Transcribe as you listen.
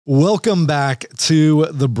Welcome back to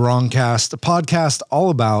the Broncast, a podcast all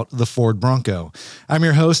about the Ford Bronco. I'm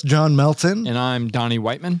your host, John Melton. And I'm Donnie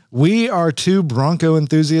Whiteman. We are two Bronco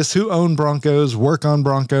enthusiasts who own Broncos, work on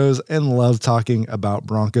Broncos, and love talking about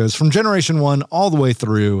Broncos from Generation 1 all the way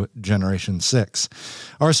through Generation 6.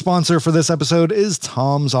 Our sponsor for this episode is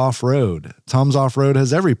Tom's Off-Road. Tom's Off-Road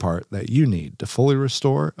has every part that you need to fully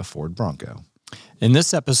restore a Ford Bronco. In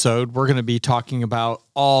this episode, we're going to be talking about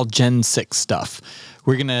all Gen 6 stuff.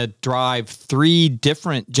 We're going to drive 3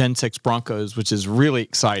 different Gen 6 Broncos, which is really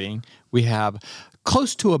exciting. We have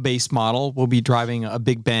close to a base model. We'll be driving a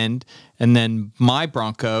Big Bend, and then my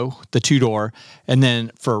Bronco, the 2-door. And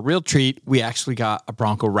then for a real treat, we actually got a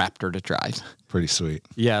Bronco Raptor to drive. Pretty sweet.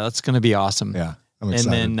 Yeah, that's going to be awesome. Yeah, I'm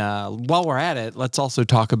excited. And then while we're at it, let's also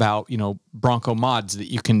talk about, Bronco mods that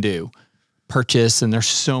you can do. Purchase, and there's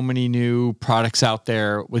so many new products out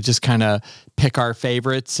there. We'll just kind of pick our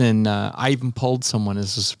favorites, and I even pulled someone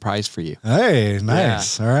as a surprise for you. Hey,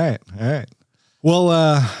 nice. Yeah. All right. Well,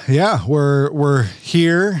 yeah, we're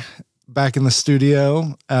here back in the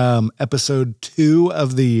studio, episode 2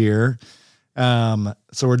 of the year.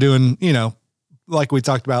 So we're doing, like we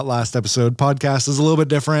talked about last episode, podcast is a little bit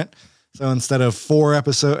different. So instead of 4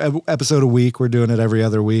 episode a week, we're doing it every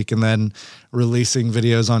other week and then releasing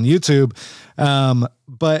videos on YouTube.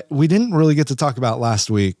 But we didn't really get to talk about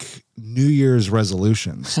last week, New Year's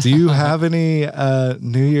resolutions. Do you have any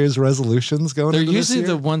New Year's resolutions going into this year? They're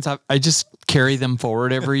usually the ones I just carry them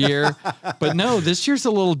forward every year. But no, this year's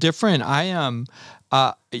a little different. I am,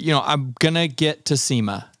 I'm going to get to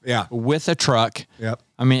SEMA with a truck. Yep.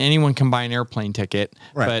 I mean, anyone can buy an airplane ticket,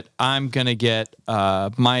 but I'm going to get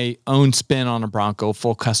my own spin on a Bronco,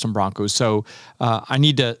 full custom Bronco. So I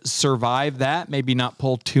need to survive that, maybe not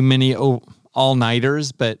pull too many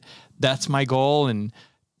all-nighters, but that's my goal. And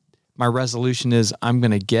my resolution is I'm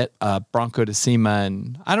going to get a Bronco to SEMA.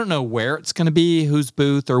 And I don't know where it's going to be, whose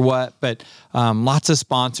booth or what, but lots of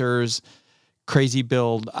sponsors, crazy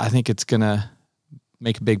build. I think it's going to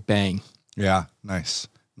make a big bang. Yeah, nice.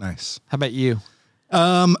 How about you?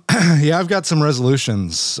 Yeah, I've got some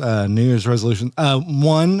resolutions, New Year's resolution.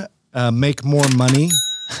 One, make more money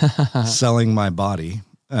selling my body.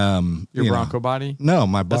 Your Bronco body? No,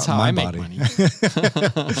 my That's how I make money.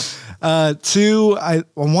 2, I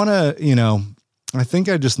want to, I think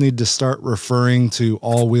I just need to start referring to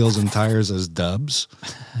all wheels and tires as dubs.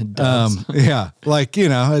 Yeah, like,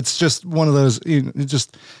 it's just one of those,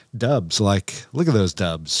 just dubs. Like, look at those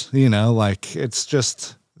dubs, like it's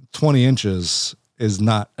just 20 inches is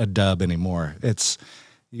not a dub anymore. It's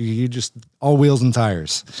you just all wheels and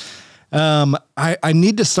tires. I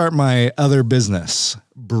need to start my other business,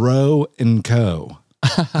 Bro and Co.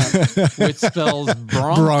 Which spells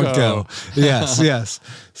Bronco. Yes.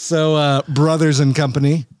 So Brothers and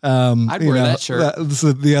Company. I'd wear that shirt. That's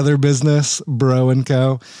the other business, Bro and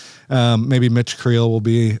Co. Maybe Mitch Creel will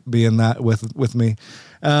be in that with me.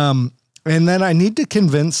 And then I need to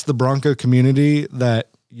convince the Bronco community that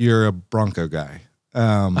you're a Bronco guy.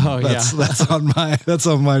 That's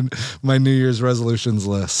on my New Year's resolutions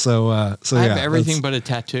list. So I have everything but a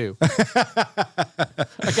tattoo.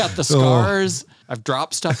 I got the scars. I've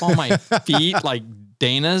dropped stuff on my feet, like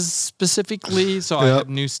Dana's specifically. So I have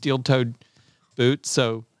new steel-toed boots.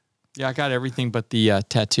 So yeah, I got everything but the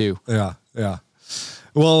tattoo. Yeah.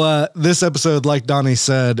 Well, this episode, like Donnie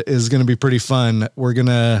said, is going to be pretty fun. We're going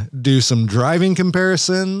to do some driving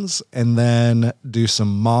comparisons and then do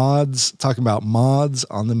some mods, talking about mods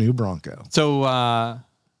on the new Bronco. So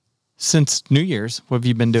since New Year's, what have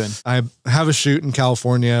you been doing? I have a shoot in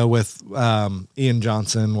California with Ian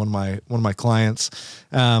Johnson, one of my clients,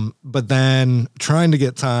 but then trying to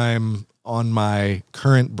get time on my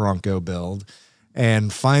current Bronco build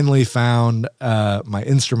and finally found my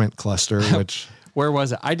instrument cluster, which... Where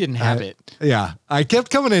was it? I didn't have it. Yeah. I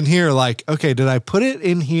kept coming in here like, okay, did I put it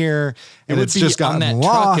in here? And it's just gotten on that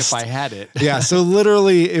lost. Truck if I had it. Yeah. So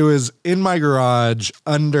literally it was in my garage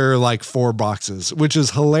under like 4 boxes, which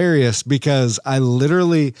is hilarious because I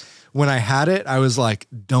literally, when I had it, I was like,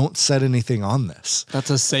 don't set anything on this. That's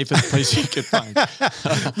the safest place you could find.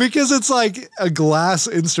 Because it's like a glass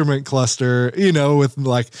instrument cluster, with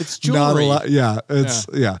like, it's jewelry. Not a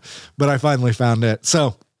lot. Yeah. But I finally found it.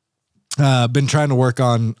 So, been trying to work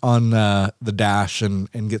on the dash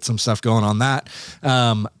and get some stuff going on that.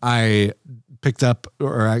 I picked up,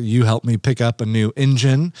 or you helped me pick up a new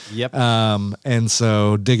engine. Yep. And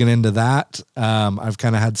so digging into that, I've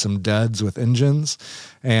kind of had some duds with engines,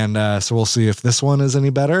 and so we'll see if this one is any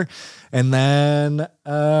better. And then,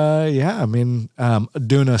 doing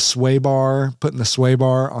a sway bar, putting the sway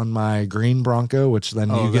bar on my green Bronco, which then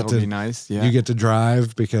you get to be nice. Yeah. you get to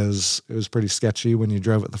drive, because it was pretty sketchy when you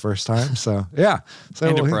drove it the first time. So yeah, so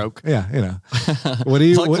And it broke. Yeah, What do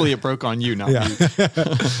you? Luckily, it broke on you, not me.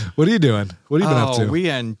 What are you doing? What have you been up to? We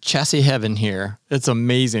in chassis heaven here. It's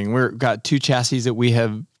amazing. We've got 2 chassis that we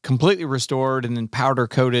have completely restored and then powder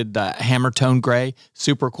coated the hammer tone gray.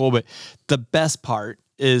 Super cool. But the best part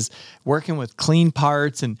is working with clean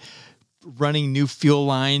parts and running new fuel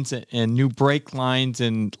lines and new brake lines,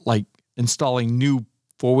 and like installing new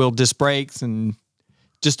 4-wheel disc brakes, and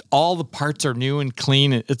just all the parts are new and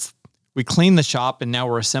clean. We cleaned the shop, and now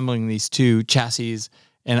we're assembling these 2 chassis,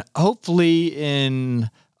 and hopefully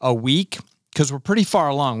in a week, because we're pretty far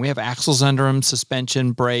along. We have axles under them,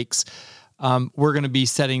 suspension, brakes. We're going to be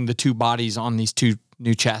setting the 2 bodies on these 2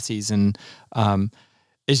 new chassis, and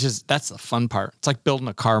that's the fun part. It's like building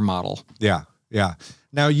a car model. Yeah. Yeah.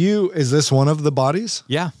 Now is this one of the bodies?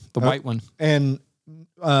 Yeah. The white one. And,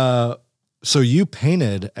 so you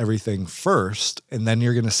painted everything first, and then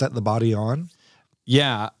you're going to set the body on?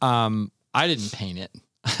 Yeah. I didn't paint it.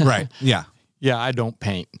 Right. Yeah. Yeah. I don't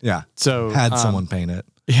paint. Yeah. So had someone paint it.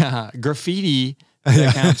 Yeah. Graffiti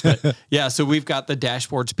that counts. But yeah. So we've got the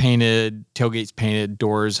dashboards painted, tailgates painted,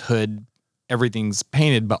 doors, hood, everything's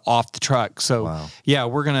painted, but off the truck. So yeah,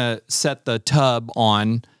 we're going to set the tub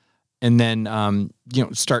on, and then,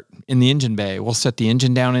 start in the engine bay. We'll set the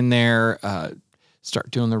engine down in there,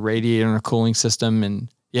 start doing the radiator and the cooling system, and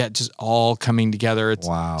yeah, just all coming together. It's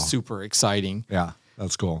super exciting. Yeah.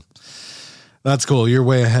 That's cool. That's cool. You're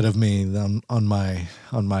way ahead of me on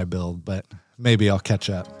my build, but maybe I'll catch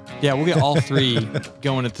up. Yeah. We'll get all 3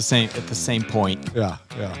 going at the same point. Yeah.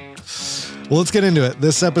 Yeah. Well, let's get into it.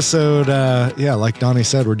 This episode, like Donnie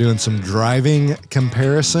said, we're doing some driving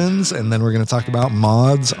comparisons, and then we're going to talk about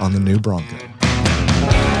mods on the new Bronco.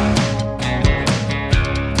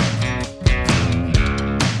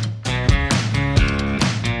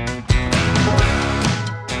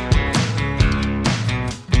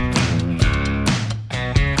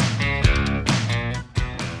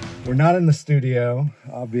 We're not in the studio,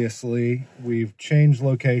 obviously. We've changed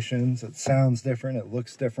locations. It sounds different. It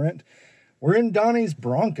looks different. We're in Donnie's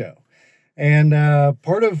Bronco. And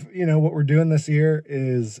part of, what we're doing this year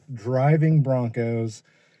is driving Broncos,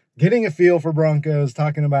 getting a feel for Broncos,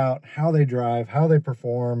 talking about how they drive, how they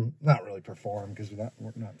perform. Not really perform, because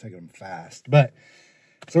we're not taking them fast. But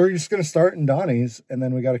so we're just going to start in Donnie's, and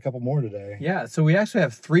then we got a couple more today. Yeah, so we actually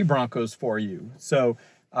have 3 Broncos for you. So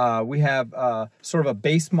we have sort of a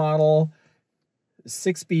base model,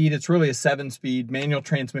 6-speed. It's really a 7-speed manual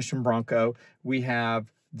transmission Bronco. We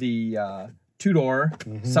have the 2-door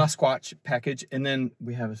Sasquatch package, and then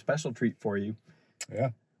we have a special treat for you.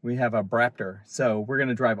 Yeah. We have a Raptor. So we're going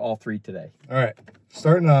to drive all 3 today. All right.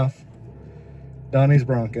 Starting off, Donnie's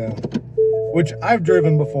Bronco, which I've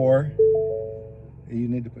driven before. You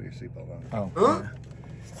need to put your seatbelt on. Oh.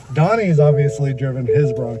 Donnie's obviously driven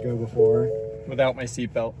his Bronco before. Without my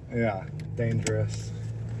seatbelt. Yeah, dangerous.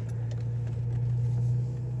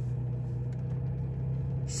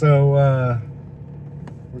 So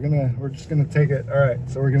we're just gonna take it. All right,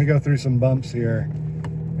 so we're gonna go through some bumps here,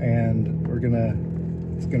 and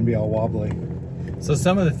it's gonna be all wobbly. So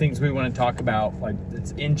some of the things we want to talk about, like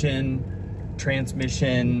it's engine,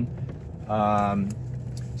 transmission,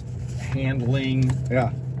 handling.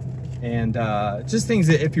 Yeah. And just things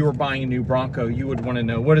that if you were buying a new Bronco, you would want to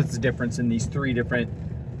know what is the difference in these 3 different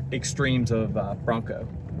extremes of Bronco.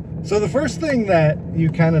 So the first thing that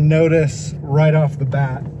you kind of notice right off the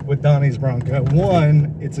bat with Donnie's Bronco,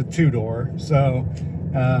 one, it's a 2-door. So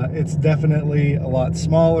it's definitely a lot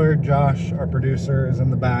smaller. Josh, our producer, is in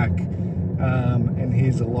the back, and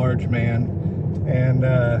he's a large man. And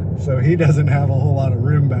so he doesn't have a whole lot of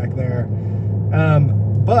room back there.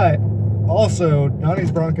 But also,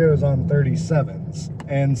 Donnie's Bronco is on 37s,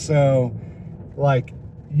 and so,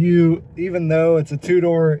 even though it's a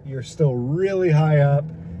 2-door, you're still really high up.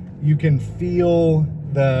 You can feel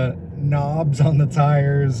the knobs on the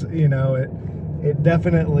tires. It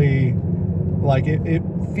definitely, it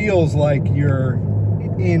feels like you're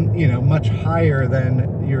in, much higher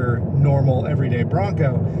than your normal everyday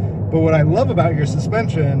Bronco. But what I love about your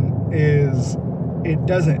suspension is it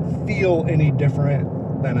doesn't feel any different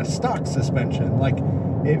than a stock suspension.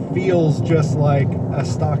 It feels just like a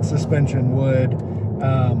stock suspension would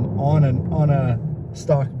on a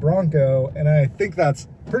stock Bronco, and I think that's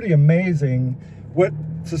pretty amazing. What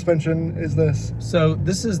suspension is this? So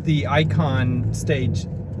this is the Icon Stage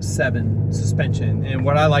 7 suspension, and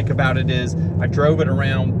what I like about it is I drove it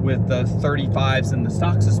around with the 35s and the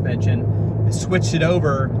stock suspension, switched it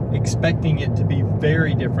over expecting it to be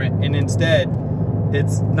very different, and instead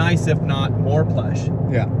it's nice, if not more plush.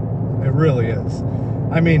 Yeah, it really is.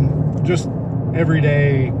 I mean, just every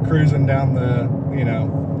day cruising down the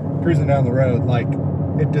road, like,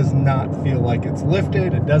 it does not feel like it's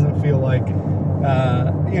lifted. It doesn't feel like,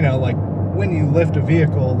 like when you lift a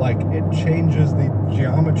vehicle, like, it changes the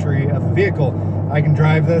geometry of the vehicle. I can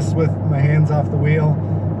drive this with my hands off the wheel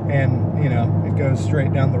and, it goes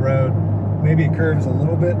straight down the road. Maybe it curves a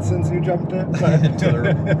little bit since you jumped it, but maybe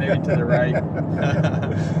to the right.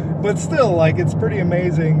 But still, like, it's pretty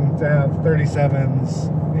amazing to have 37s,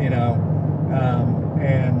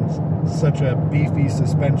 and such a beefy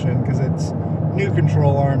suspension, because it's new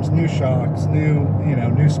control arms, new shocks, new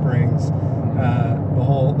springs, the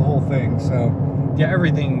whole thing. So yeah,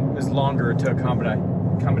 everything is longer to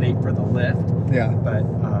accommodate for the lift. Yeah, but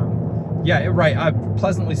yeah, right. I'm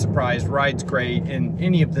pleasantly surprised. Rides great in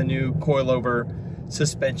any of the new coilover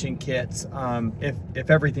suspension kits. If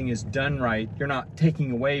everything is done right, you're not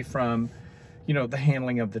taking away from the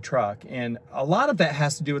handling of the truck. And a lot of that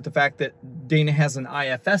has to do with the fact that Dana has an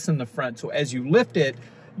IFS in the front. So as you lift it,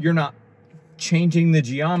 you're not changing the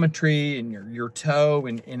geometry and your toe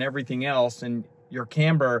and everything else, and your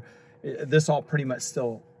camber. This all pretty much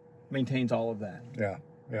still maintains all of that.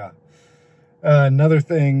 Yeah. Another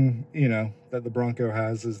thing, that the Bronco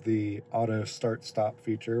has is the auto start-stop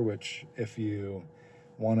feature, which if you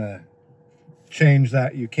want to change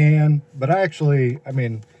that, you can. But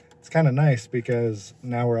it's kind of nice because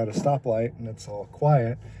now we're at a stoplight and it's all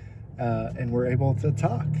quiet, and we're able to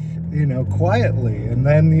talk, quietly, and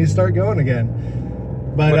then you start going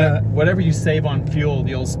again. But whatever you save on fuel,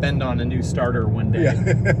 you'll spend on a new starter one day. Yeah.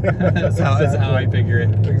 That's how I figure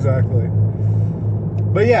it. Exactly.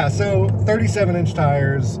 But yeah, so 37-inch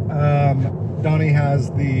tires. Donnie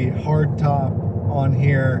has the hard top on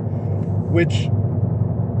here, which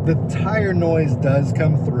the tire noise does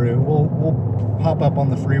come through. We'll pop up on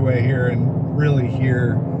the freeway here and really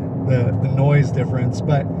hear the noise difference,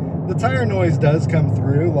 but the tire noise does come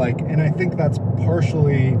through, and I think that's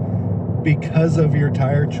partially because of your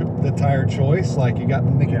the tire choice. Like, you got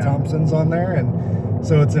the Mickey Thompsons on there, and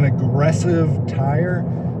so it's an aggressive tire.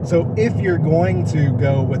 So if you're going to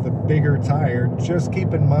go with a bigger tire, just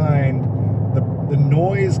keep in mind the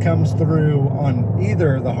noise comes through on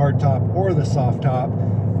either the hard top or the soft top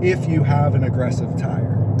if you have an aggressive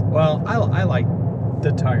tire. Well, I like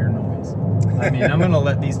the tire noise. I'm going to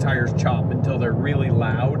let these tires chop until they're really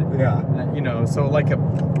loud. Yeah. So like a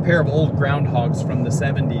pair of old groundhogs from the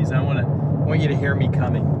 70s. I want you to hear me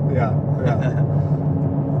coming. Yeah.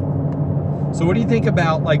 So what do you think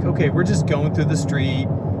about, okay, we're just going through the street.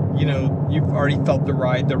 You've already felt the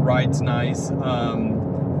ride. The ride's nice.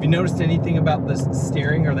 Have you noticed anything about the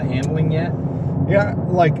steering or the handling yet? Yeah,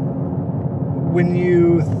 when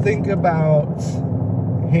you think about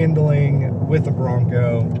handling with a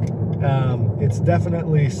Bronco, it's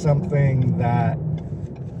definitely something that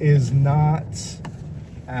is not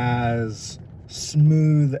as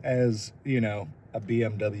smooth as, a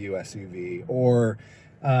BMW SUV or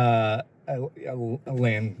a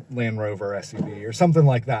Land Rover SUV or something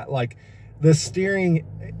like that. Like, the steering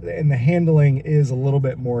and the handling is a little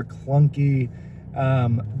bit more clunky,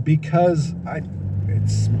 because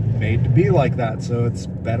it's made to be like that, so it's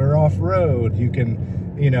better off-road. You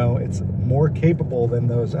can, it's more capable than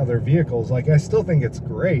those other vehicles. I still think it's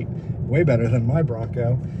great, way better than my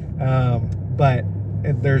Bronco, but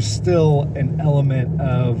there's still an element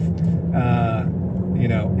of,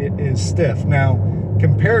 it is stiff. Now,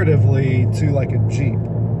 comparatively to a Jeep,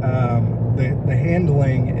 the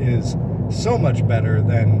handling is so much better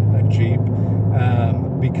than a Jeep,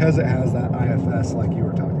 because it has that IFS like you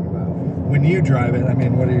were talking about. When you drive it,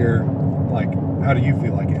 what are your, how do you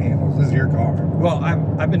feel like it handles? This is your car. Well,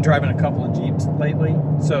 I've been driving a couple of Jeeps lately,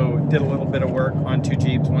 so did a little bit of work on two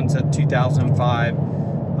Jeeps. One's a 2005,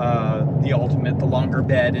 the Ultimate, the longer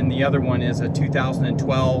bed, and the other one is a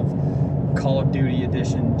 2012 Call of Duty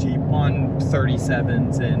edition Jeep on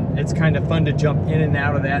 37s, and it's kind of fun to jump in and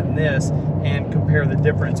out of that and this and compare the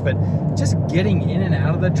difference. But just getting in and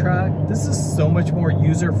out of the truck, this is so much more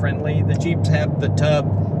user friendly. The Jeeps have the tub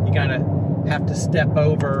you kind of have to step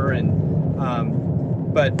over, and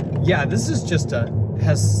but yeah, this is just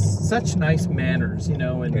has such nice manners, and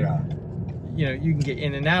you can get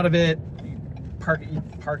in and out of it. You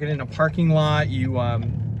park it in a parking lot.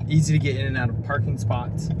 Easy to get in and out of parking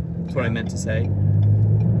spots. That's what I meant to say.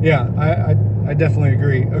 Yeah, I definitely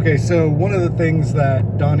agree. Okay, so one of the things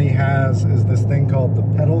that Donnie has is this thing called the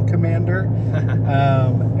pedal commander,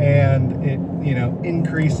 and it, you know,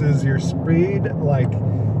 increases your speed. Like,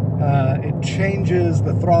 it changes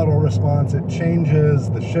the throttle response, it changes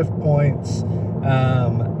the shift points,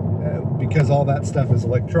 because all that stuff is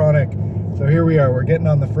electronic. So here we are, we're getting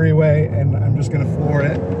on the freeway, and I'm just gonna floor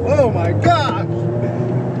it. Oh my gosh!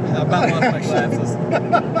 I about lost my glasses.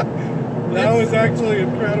 That was actually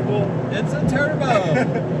incredible. It's a turbo.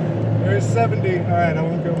 There's 70. All right, I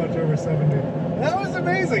won't go much over 70. That was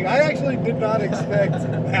amazing. I actually did not expect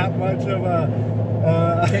that much of a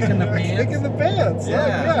kick in the pants. Kick in the pants.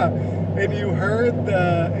 Yeah. Yeah. And you heard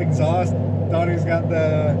the exhaust. Donnie's got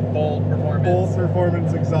the Bold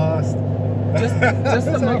performance exhaust. Just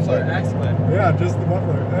the muffler, excellent. Yeah, just the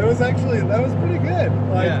muffler. That was pretty good.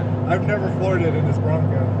 Like, yeah. I've never floored it in this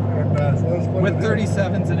Bronco. So that was fun with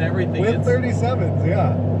 37s and everything. With 37s,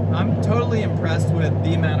 yeah. I'm totally impressed with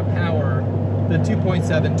the amount of power the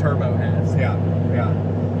 2.7 turbo has. Yeah, yeah.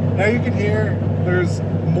 Now you can hear there's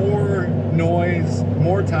more noise,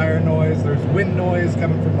 more tire noise. There's wind noise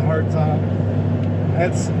coming from the hardtop.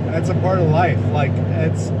 That's a part of life. Like,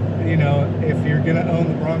 it's, you know, if you're gonna own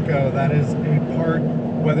the Bronco, that is a part,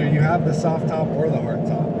 whether you have the soft top or the hard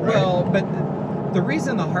top. Right? Well, but the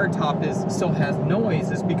reason the hardtop still has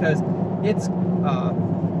noise is because it's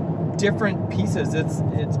different pieces.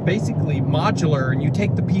 It's basically modular, and you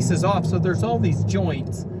take the pieces off, so there's all these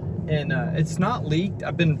joints, and it's not leaked.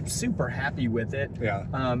 I've been super happy with it. Yeah.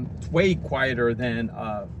 It's way quieter than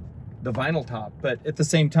the vinyl top, but at the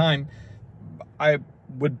same time, I'm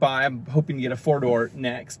hoping to get a 4-door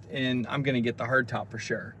next, and I'm gonna get the hardtop for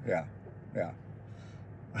sure. Yeah, yeah.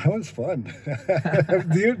 That was fun.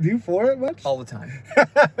 do you floor it much? All the time.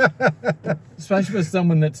 Especially with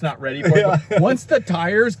someone that's not ready for it. Yeah. Once the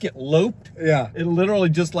tires get loped, yeah, it literally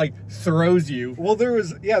just like throws you. Well, there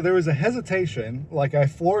was a hesitation. Like, I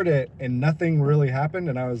floored it and nothing really happened,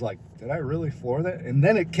 and I was like, did I really floor that? And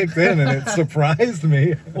then it kicked in and it surprised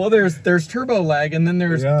me. Well, there's turbo lag, and then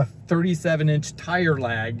there's 37-inch tire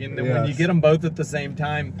lag, and then when you get them both at the same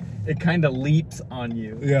time, it kind of leaps on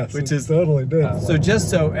you. Yes, which is totally did. So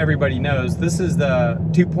just so everybody knows, this is the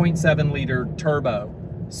 2.7 liter turbo.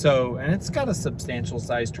 So, and it's got a substantial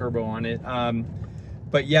size turbo on it.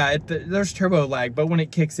 But yeah, there's turbo lag, but when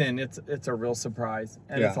it kicks in, it's a real surprise,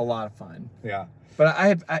 and it's a lot of fun. Yeah. But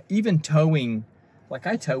I even towing, like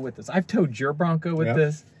I tow with this. I've towed your Bronco with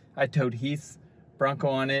this. I towed Heath's Bronco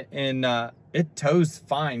on it, and it tows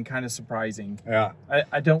fine, kind of surprising. Yeah.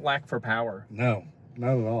 I don't lack for power. No,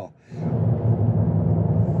 not at all.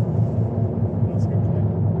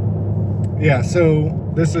 Yeah,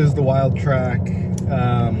 so this is the Wildtrack.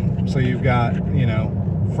 So you've got, you know,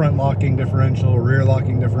 front locking differential, rear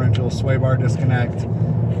locking differential, sway bar disconnect,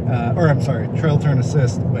 or I'm sorry, trail turn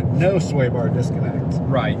assist, but no sway bar disconnect.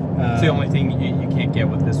 Right. It's the only thing you can't get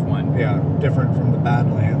with this one. Yeah, different from the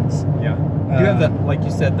Badlands. Yeah. You have the, like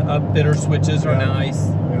you said, the upfitter switches are nice.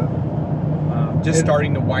 Yeah. Just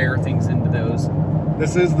starting to wire things into those.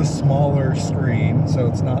 This is the smaller screen, so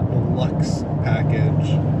it's not the Lux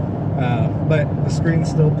package, but the screen's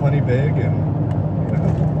still plenty big, and you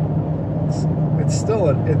know, it's still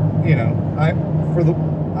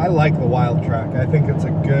I like the Wildtrack. I think it's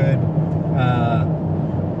a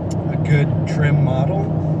good trim model,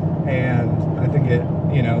 and I think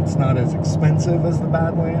it's not as expensive as the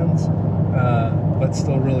Badlands, but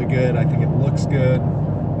still really good. I think it looks good.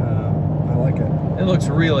 I like it. It looks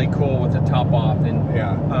really cool with the top off, and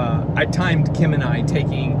I timed Kim and I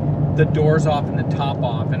taking the doors off and the top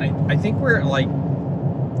off, and I think we're at like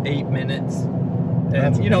 8 minutes.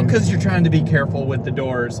 And, you know, because you're trying to be careful with the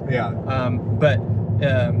doors. Yeah. But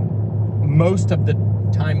most of the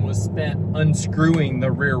time was spent unscrewing the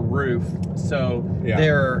rear roof. So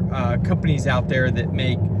there are companies out there that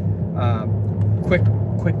make quick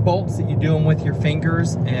bolts that you do them with your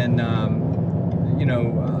fingers, and you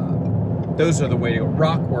know, those are the way to go.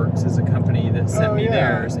 Rockworks is a company that sent me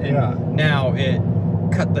theirs, and now it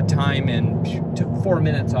cut the time and took 4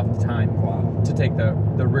 minutes off the time to take the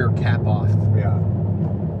rear cap off. Yeah.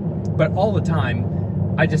 But all the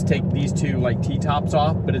time, I just take these two like T-tops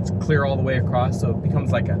off, but it's clear all the way across, so it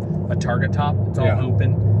becomes like a target top. It's all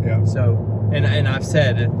open. Yeah. So, and I've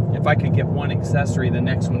said, if I could get one accessory, the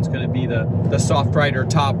next one's going to be the soft rider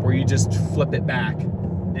top, where you just flip it back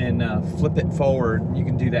and flip it forward. You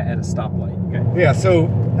can do that at a stoplight. Okay. Yeah.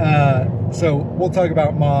 So we'll talk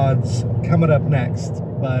about mods coming up next,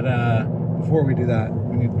 but before we do that,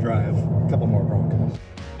 we need to drive a couple more Broncos.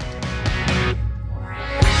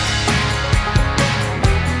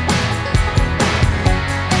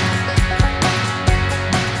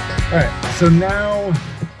 All right, so now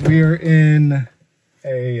we are in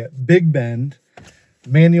a Big Bend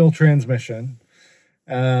manual transmission.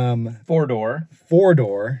 4-door.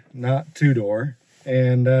 4-door, not 2-door.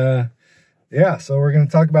 And yeah, so we're going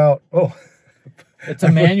to talk about, It's a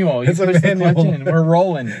manual. It's you push the clutch in, we're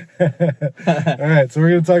rolling. All right, so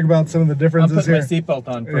we're going to talk about some of the I'm differences putting my here. seatbelt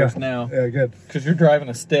on first now. Yeah, good. Because you're driving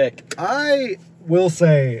a stick. I will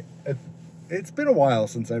say it's been a while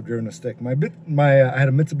since I've driven a stick. I had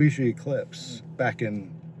a Mitsubishi Eclipse back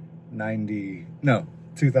in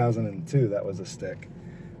 2002. That was a stick.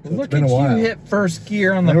 So Look at you hit first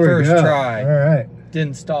gear on the first try. All right.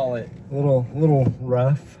 Didn't stall it. A little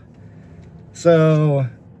rough. So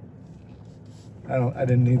I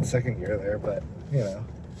didn't need second gear there, but you know,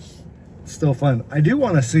 it's still fun. I do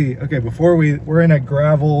want to see. Okay, before we're in a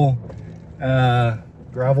gravel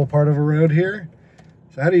part of a road here.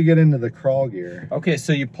 So how do you get into the crawl gear? Okay,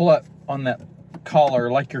 so you pull up on that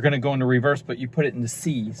collar like you're going to go into reverse, but you put it into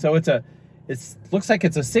C. So it looks like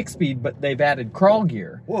it's a 6-speed, but they've added crawl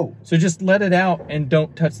gear. Whoa. So just let it out and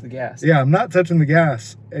don't touch the gas. Yeah, I'm not touching the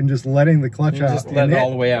gas and just letting the clutch out. Just let it all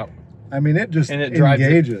the way out. I mean, it just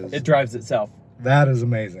engages. It drives itself. That is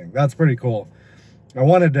amazing. That's pretty cool. I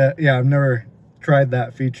wanted to, I've never tried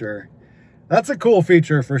that feature. That's a cool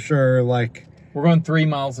feature for sure. Like, we're going 3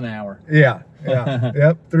 miles an hour. Yeah.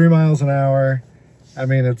 Yep, 3 miles an hour. I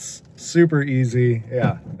mean, it's super easy.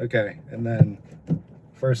 Yeah, okay. And then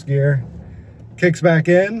first gear kicks back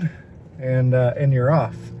in and you're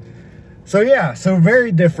off. So yeah, so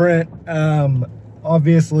very different.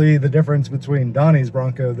 Obviously the difference between Donnie's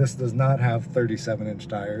Bronco, this does not have 37-inch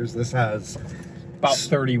tires. This has about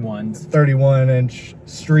 31s. 31-inch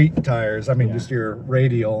street tires. I mean, just your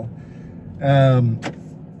radial.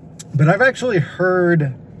 But I've actually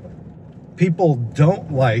heard people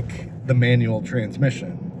don't like the manual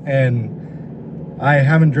transmission, and I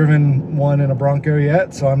haven't driven one in a Bronco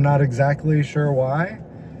yet, so I'm not exactly sure why.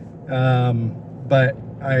 But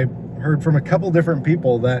I heard from a couple different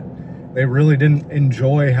people that they really didn't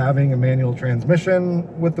enjoy having a manual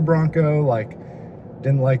transmission with the Bronco, like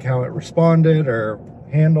didn't like how it responded or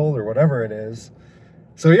handled or whatever it is.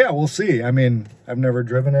 So yeah, we'll see. I mean, I've never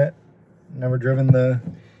driven it, never driven the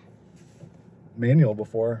manual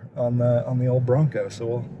before on the old Bronco,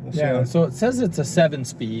 so we'll see. Yeah, so it says it's a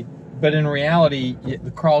 7-speed, but in reality, the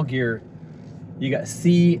crawl gear, you got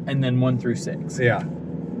C and then 1 through 6. Yeah.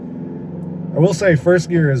 I will say first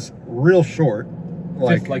gear is real short.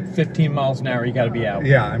 Like 15 miles an hour, you got to be out.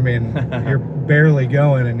 Yeah, I mean, you're barely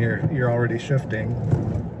going and you're already shifting.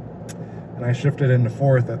 And I shifted into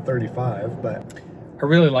fourth at 35, but I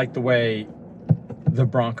really like the way the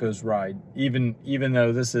Broncos ride, even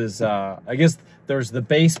though this is I guess there's the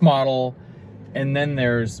base model and then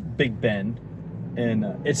there's Big Bend, and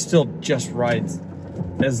it still just rides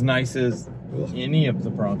as nice as any of the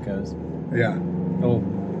Broncos. Yeah. Oh,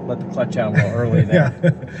 let the clutch out a little early there.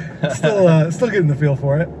 Yeah. Still getting the feel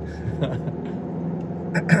for it.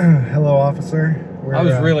 Hello, officer. I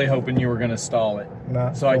was really hoping you were going to stall it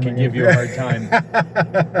so I could give you a hard time.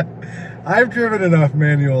 I've driven enough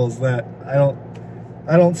manuals that I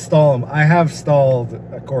don't stall them. I have stalled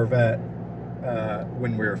a Corvette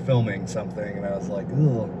when we were filming something, and I was like,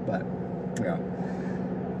 ugh, but yeah.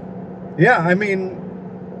 Yeah, I mean,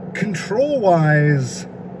 control-wise,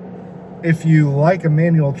 if you like a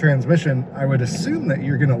manual transmission, I would assume that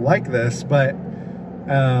you're going to like this, but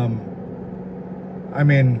I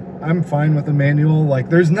mean, I'm fine with a manual. Like,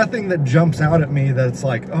 there's nothing that jumps out at me that's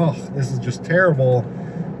like, oh, this is just terrible.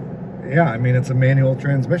 Yeah, I mean, it's a manual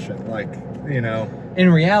transmission. Like, you know. In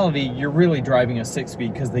reality, you're really driving a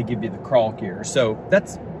 6-speed because they give you the crawl gear. So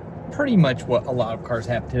that's pretty much what a lot of cars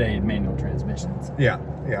have today in manual transmissions. Yeah,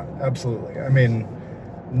 absolutely. I mean,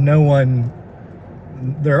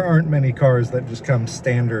 there aren't many cars that just come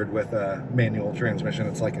standard with a manual transmission.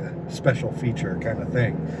 It's like a special feature kind of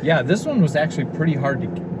thing. Yeah, this one was actually pretty hard to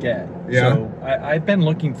get. Yeah. So I've been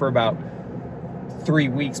looking for about 3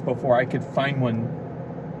 weeks before I could find one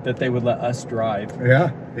that they would let us drive.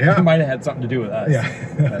 Yeah. It might have had something to do with us.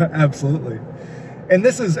 Yeah, absolutely. And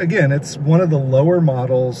this is, again, it's one of the lower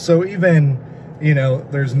models. So even, you know,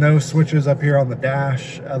 there's no switches up here on the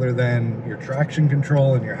dash other than your traction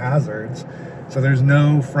control and your hazards. So there's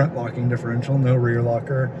no front locking differential, no rear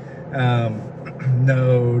locker,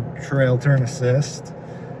 no trail turn assist.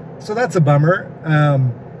 So that's a bummer.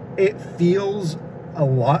 It feels a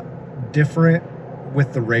lot different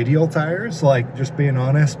with the radial tires, like, just being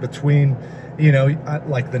honest, between, you know,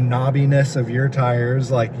 like the knobbiness of your tires,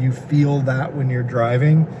 like you feel that when you're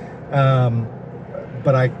driving.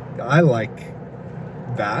 But I like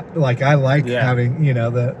that. Like, I like having, you know,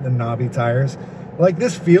 the knobby tires. Like,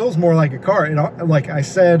 this feels more like a car. And like I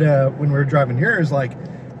said when we were driving yours, like,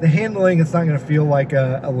 the handling, it's not going to feel like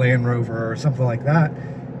a Land Rover or something like that.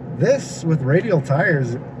 This, with radial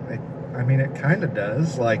tires, I mean, it kind of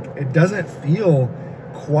does. Like, it doesn't feel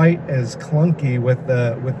quite as clunky with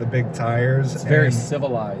the big tires. It's very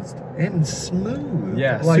civilized and smooth.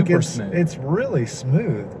 Yeah, like super smooth. It's really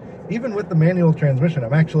smooth. Even with the manual transmission,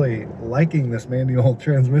 I'm actually liking this manual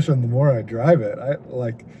transmission the more I drive it. I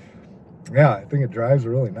think it drives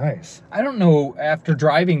really nice. I don't know, after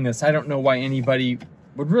driving this, I don't know why anybody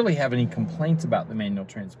would really have any complaints about the manual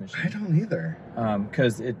transmission. I don't either.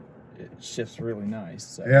 Because it shifts really nice.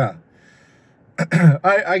 So. Yeah.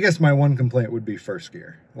 I guess my one complaint would be first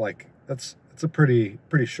gear. Like, it's a pretty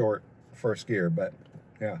short first gear, but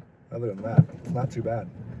yeah, other than that, it's not too bad.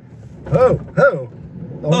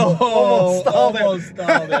 Almost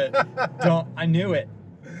stalled it. I knew it.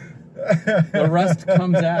 The rust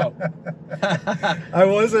comes out. I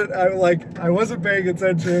wasn't paying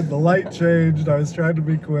attention. The light changed. I was trying to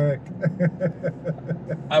be quick.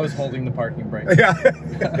 I was holding the parking brake. Yeah.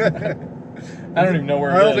 I don't even know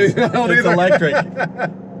where it is. It's electric. Oh,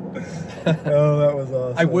 that was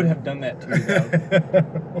awesome. I would have done that too, though.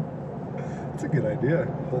 That's a good idea.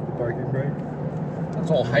 Hold the parking brake. That's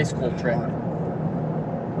all high school trick.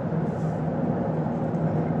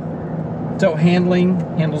 So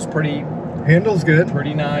handles Handles good.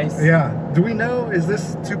 Pretty nice. Yeah. Do we know, is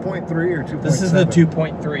this 2.3 or 2.7? This is the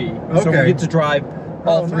 2.3. Okay. So we get to drive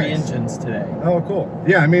all three nice. engines today. Oh, cool.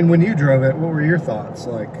 Yeah, I mean, when you drove it, what were your thoughts?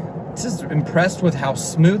 Like, just impressed with how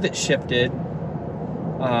smooth it shifted.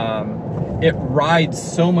 It rides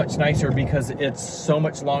so much nicer because it's so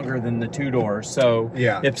much longer than the two-door. So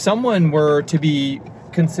yeah. If someone were to be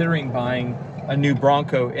considering buying a new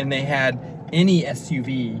Bronco and they had any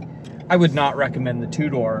SUV, I would not recommend the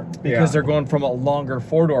two-door because they're going from a longer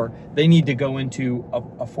four-door. They need to go into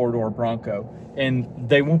a four-door Bronco, and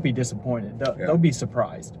they won't be disappointed. They'll be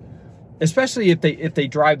surprised, especially if they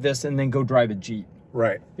drive this and then go drive a Jeep.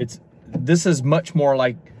 Right. This is much more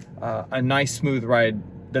like a nice smooth ride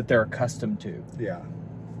that they're accustomed to. Yeah.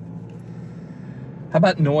 How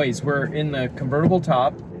about noise? We're in the convertible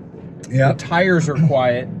top. Yeah. The tires are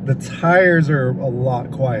quiet. The tires are a lot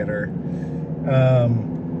quieter.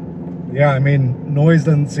 Yeah, I mean, noise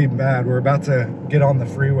doesn't seem bad. We're about to get on the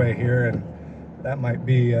freeway here, and that might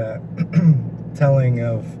be telling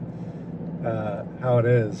of how it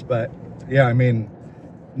is. But yeah, I mean,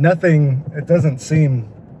 it doesn't seem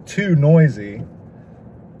too noisy.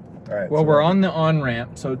 All right. Well, we're on the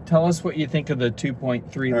on-ramp, so tell us what you think of the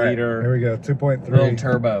 2.3 liter. Here we go, 2.3. Little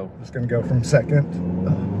turbo. Just gonna go from second.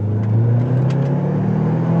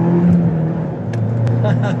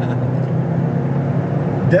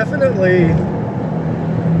 Definitely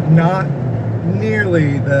not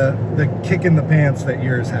nearly the kick in the pants that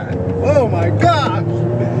yours had. Oh my gosh!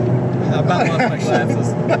 I about lost my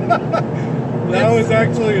glasses. That was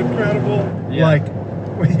actually incredible. Yeah. Like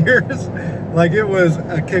yours, like it was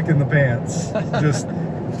a kick in the pants, just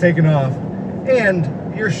taking off.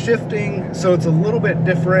 And you're shifting, so it's a little bit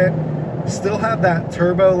different. Still have that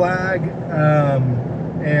turbo lag,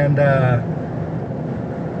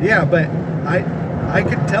 yeah, but I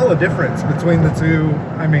could tell a difference between the two.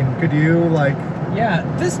 I mean, could you, like... Yeah,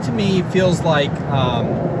 this to me feels like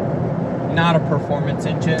not a performance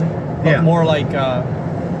engine, but more like,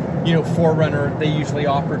 you know, 4Runner, they usually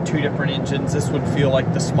offer two different engines. This would feel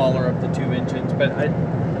like the smaller of the two engines, but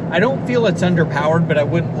I don't feel it's underpowered, but I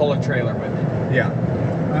wouldn't pull a trailer with it. Yeah,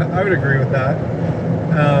 I would agree with that.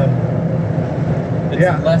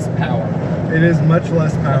 It's less power. It is much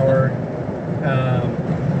less power.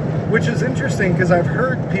 Which is interesting because I've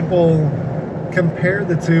heard people compare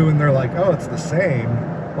the two and they're like, oh, it's the same.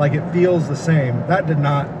 Like, it feels the same. That did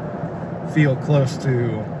not feel close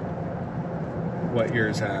to what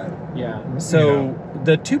yours had. Yeah. So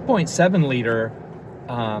the 2.7 liter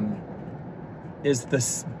is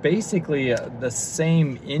basically the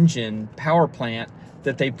same engine power plant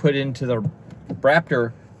that they put into the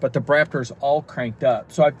Raptor, but the Raptor's all cranked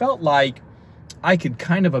up. So I felt like I could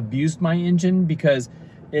kind of abuse my engine because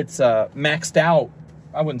it's maxed out.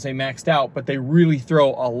 I wouldn't say maxed out, but they really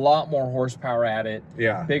throw a lot more horsepower at it.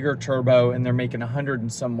 Yeah. Bigger turbo, and they're making 100 and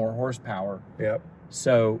some more horsepower. Yep.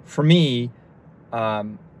 So for me,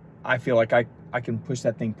 I feel like I can push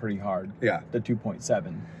that thing pretty hard. Yeah. The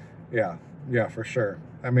 2.7. Yeah. Yeah, for sure.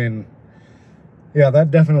 I mean, yeah,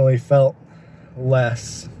 that definitely felt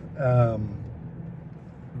less than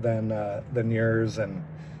yours, and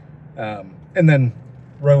then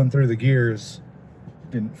rowing through the gears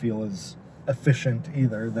didn't feel as efficient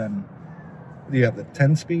either. Than you have the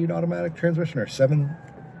 10-speed automatic transmission or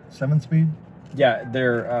 7-speed. Yeah,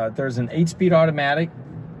 there's an 8-speed automatic,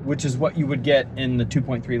 which is what you would get in the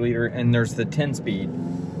 2.3 liter, and there's the 10-speed.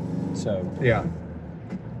 So yeah.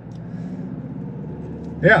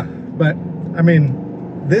 Yeah, but I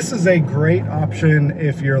mean, this is a great option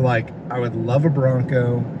if you're like, I would love a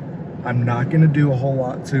Bronco. I'm not going to do a whole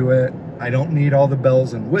lot to it. I don't need all the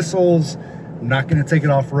bells and whistles. I'm not going to take it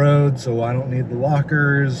off road, so I don't need the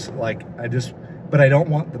lockers. Like, but I don't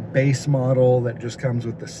want the base model that just comes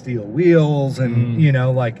with the steel wheels. And, you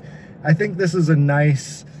know, like, I think this is a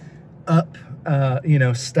nice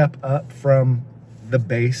step up from the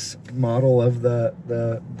base model of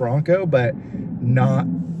the Bronco, but not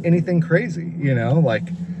anything crazy, you know, like,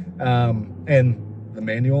 and the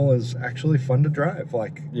manual is actually fun to drive.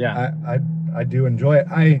 Like, yeah, I do enjoy it.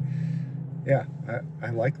 I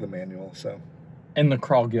like the manual. So, and the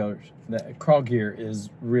crawl gear is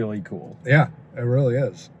really cool. Yeah, it really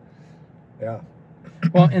is. Yeah.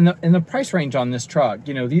 Well, in the price range on this truck,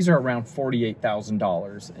 you know, these are around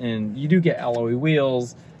 $48,000, and you do get alloy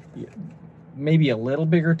wheels, maybe a little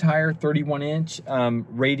bigger tire, 31-inch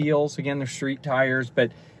radials. Again, they're street tires,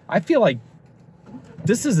 but I feel like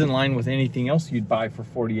this is in line with anything else you'd buy for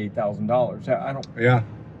 $48,000. I don't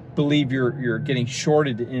believe you're getting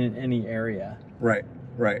shorted in any area. Right.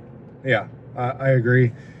 Yeah, I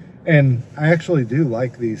agree, and I actually do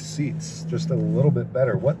like these seats just a little bit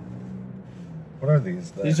better. What are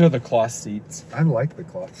these? These are the cloth seats. I like the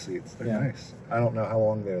cloth seats. They're nice. I don't know how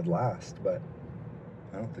long they would last, but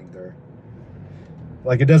I don't think they're...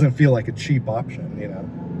 Like, it doesn't feel like a cheap option, you know?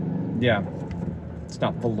 Yeah. It's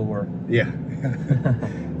not velour. Yeah.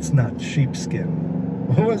 It's not sheepskin.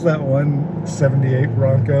 What was that one 78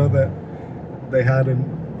 Bronco that they had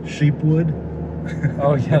in sheepwood?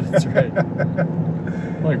 Oh, yeah, that's right.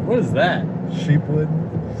 Like, what is that? Sheepwood.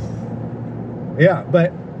 Yeah,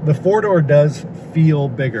 but the four-door does feel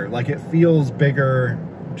bigger. Like, it feels bigger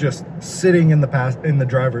just sitting in the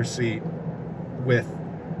driver's seat with,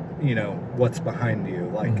 you know, what's behind you.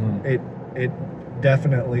 Like, it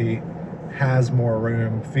definitely has more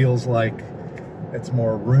room, feels like it's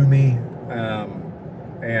more roomy,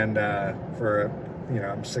 and for, you know,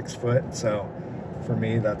 I'm 6 foot, so for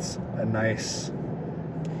me that's a nice...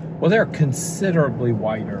 Well, they're considerably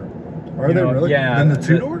wider. Are they really? Yeah. Than the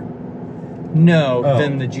two-door? No,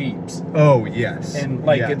 than the Jeeps. Oh, yes. And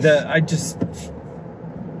like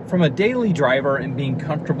from a daily driver and being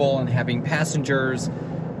comfortable and having passengers,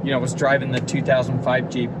 you know, I was driving the 2005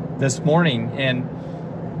 Jeep this morning, and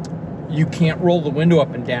you can't roll the window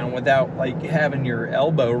up and down without like having your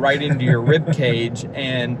elbow right into your rib cage.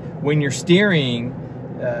 And when you're steering,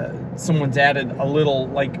 someone's added a little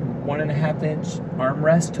like 1.5-inch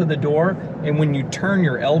armrest to the door, and when you turn,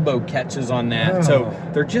 your elbow catches on that. So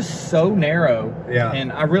they're just so narrow. Yeah.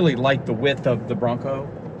 And I really like the width of the Bronco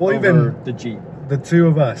over even the Jeep. The two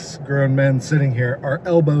of us grown men sitting here, our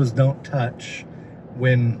elbows don't touch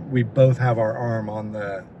when we both have our arm on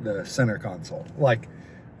the center console. Like,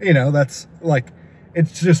 you know, that's like,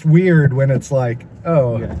 it's just weird when it's like,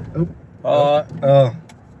 is that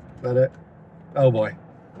it? Oh boy,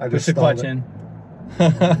 I just push the clutch in.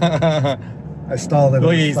 I stalled it.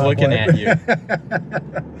 Look, he's looking at you.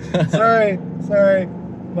 sorry,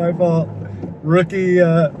 my fault. Rookie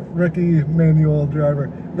manual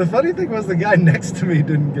driver. The funny thing was the guy next to me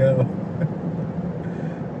didn't go.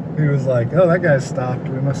 He was like, "Oh, that guy's stopped.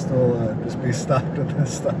 We must still just be stopped at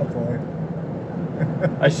this stoplight."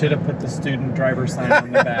 I should have put the student driver sign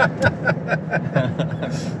on the back.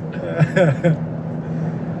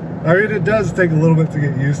 I mean, it does take a little bit to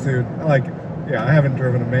get used to. Like, yeah, I haven't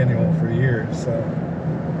driven a manual for years, so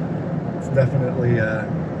it's definitely a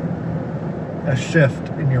shift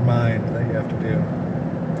in your mind that you have to do.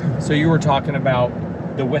 So you were talking about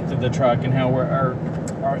the width of the truck and how our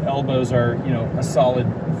elbows are, you know, a solid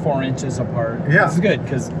 4 inches apart. Yeah. It's good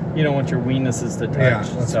because you don't want your weenuses to touch. Yeah,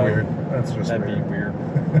 that's so weird. That's just that'd weird. be weird.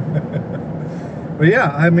 But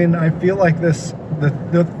yeah, I mean, I feel like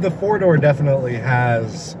the four-door definitely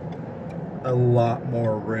has a lot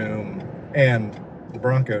more room, and the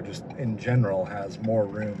Bronco just in general has more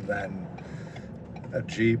room than a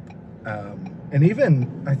Jeep. And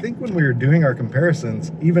even, I think when we were doing our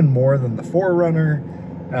comparisons, even more than the 4Runner,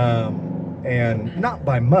 and not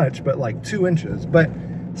by much, but like 2 inches, but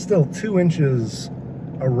still 2 inches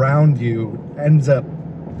around you ends up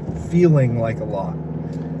feeling like a lot.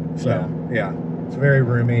 So yeah, it's very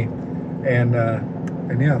roomy, and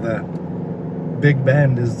yeah, the Big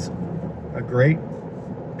Bend is a great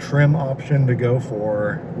trim option to go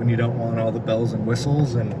for when you don't want all the bells and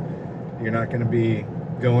whistles, and you're not going to be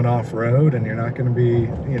going off-road, and you're not going to be,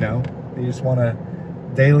 you know, you just want a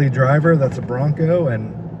daily driver that's a Bronco,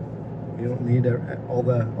 and You don't need all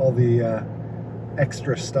the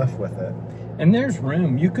extra stuff with it. And there's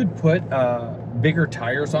room. You could put bigger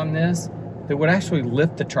tires on this that would actually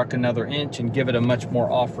lift the truck another inch and give it a much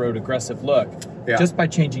more off-road aggressive look, just by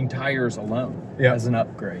changing tires alone as an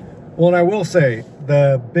upgrade. Well, and I will say,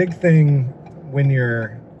 the big thing when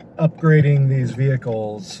you're upgrading these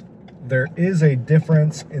vehicles, there is a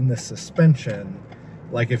difference in the suspension.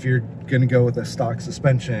 Like if you're going to go with a stock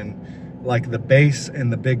suspension, like the base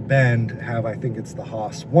and the Big Bend have, I think it's the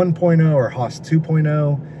Haas 1.0 or Haas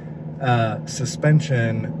 2.0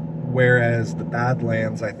 suspension, whereas the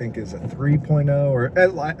Badlands, I think, is a 3.0, or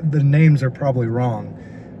the names are probably wrong,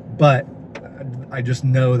 but I just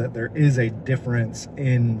know that there is a difference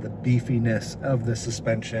in the beefiness of the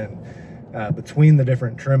suspension between the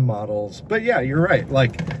different trim models. But yeah, you're right.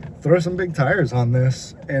 Like, throw some big tires on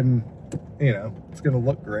this and, you know, it's going to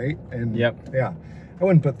look great. And yeah, I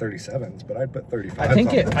wouldn't put 37s, but I'd put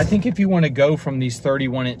 35s. I think if you want to go from these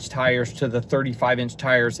 31-inch tires to the 35-inch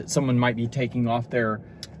tires that someone might be taking off their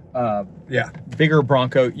bigger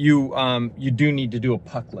Bronco, you do need to do a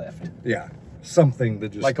puck lift. Yeah, something to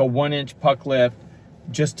just, like a 1-inch puck lift,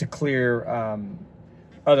 just to clear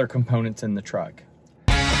other components in the truck.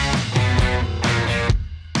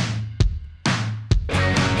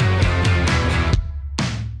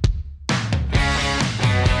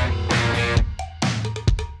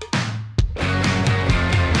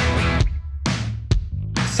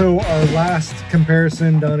 So our last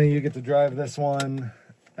comparison, Donnie, you get to drive this one,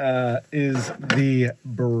 is the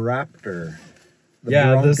Raptor. The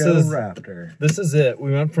Bronco Raptor. This is it.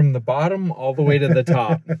 We went from the bottom all the way to the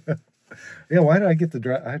top. Yeah, why did I get to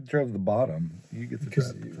drive? I drove the bottom. You get to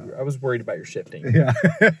drive the top. I was worried about your shifting. Yeah.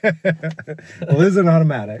 Well, this is an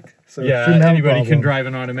automatic. So anybody can drive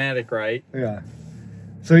an automatic, right? Yeah.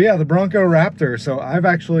 So yeah, the Bronco Raptor. So I've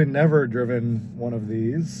actually never driven one of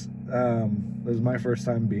these. This is my first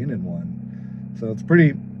time being in one. So it's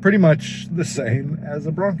pretty much the same as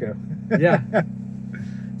a Bronco. Yeah.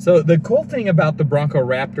 So the cool thing about the Bronco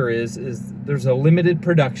Raptor is there's a limited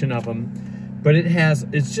production of them, but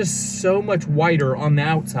it's just so much wider on the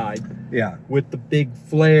outside. Yeah. With the big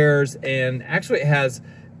flares, and actually it has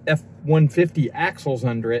F-150 axles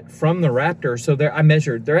under it from the Raptor. So I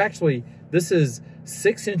measured. This is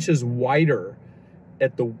 6 inches wider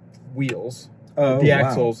at the wheels, the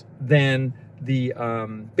axles, than the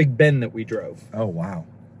Big Bend that we drove. Oh, wow.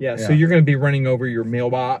 Yeah, so you're going to be running over your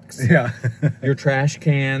mailbox, your trash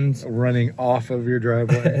cans, running off of your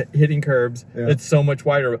driveway, hitting curbs. Yeah. It's so much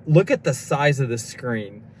wider. Look at the size of the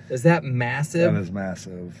screen. Is that massive? That is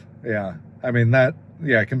massive. Yeah. I mean,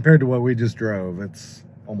 compared to what we just drove, it's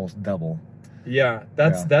almost double. Yeah,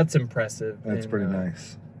 that's impressive. That's pretty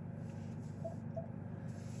nice.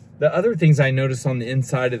 The other things I noticed on the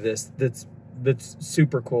inside of this that's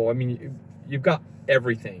super cool. I mean, you've got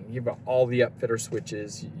everything. You've got all the upfitter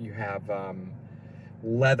switches. You have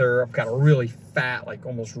leather. I've got a really fat, like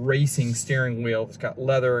almost racing steering wheel. It's got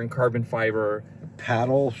leather and carbon fiber.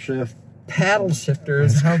 Paddle shifters.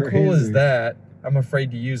 That's How crazy. Cool is that? I'm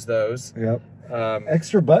afraid to use those. Yep.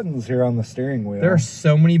 Extra buttons here on the steering wheel. There are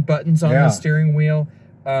so many buttons on the steering wheel.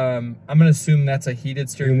 I'm gonna assume that's a heated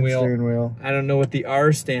steering wheel. I don't know what the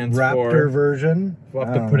R stands for. Raptor version. We'll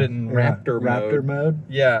have to put it in Raptor mode.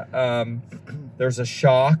 Yeah. There's a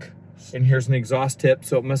shock, and here's an exhaust tip,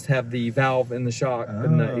 so it must have the valve in the shock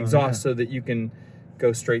and the exhaust so that you can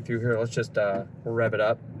go straight through here. Let's just rev it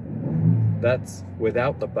up. That's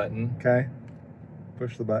without the button. Okay.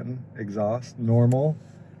 Push the button. Exhaust. Normal.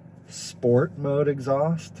 Sport mode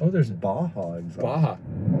exhaust. Oh, there's Baja exhaust. Baja.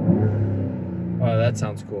 Oh, that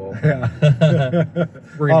sounds cool. Yeah.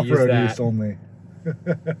 We're going to use Off-road that. use only.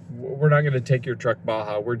 We're not going to take your truck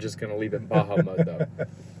Baja. We're just going to leave it in Baja mode, though.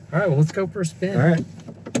 All right, well, let's go for a spin. All right.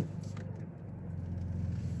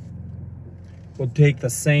 We'll take the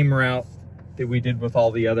same route that we did with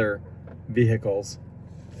all the other vehicles.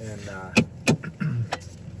 And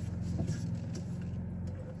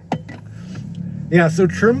yeah, so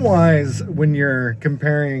trim-wise, when you're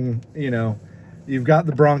comparing, you've got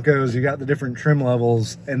the Broncos, you got the different trim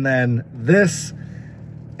levels, and then this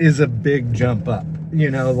is a big jump up.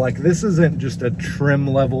 Like this isn't just a trim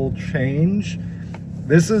level change.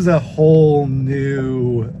 This is a whole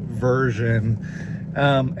new version.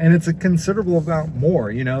 And it's a considerable amount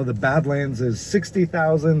more. The Badlands is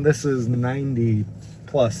 60,000. This is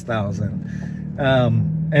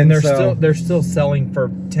 90,000+. And they're still selling for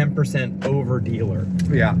 10% over dealer.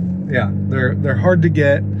 Yeah. They're hard to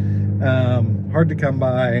get, hard to come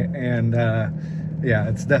by, and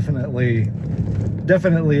it's definitely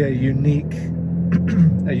a unique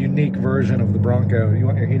version of the Bronco. You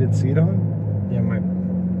want your heated seat on? Yeah,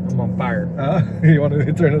 I'm on fire. You want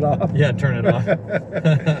to turn it off? Yeah, turn it off.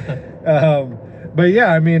 But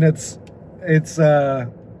yeah, I mean, it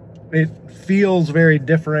feels very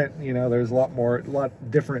different. You know, there's a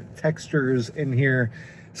lot different textures in here.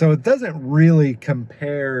 So it doesn't really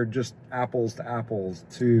compare just apples to apples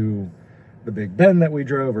to the Big Bend that we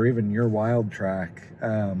drove, or even your Wildtrack.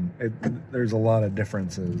 There's a lot of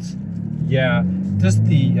differences. Yeah, just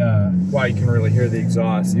the, wow, you can really hear the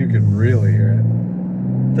exhaust. You can really hear it.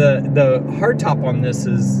 The hardtop on this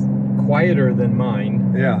is quieter than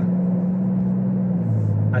mine. Yeah.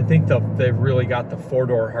 I think they've really got the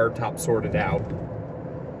 4-door hardtop sorted out.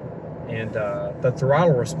 And the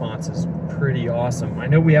throttle response is pretty awesome. I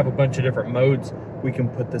know we have a bunch of different modes we can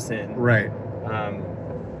put this in. Right.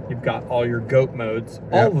 You've got all your GOAT modes.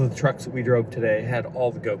 Yep. All of the trucks that we drove today had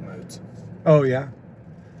all the GOAT modes. Oh, yeah.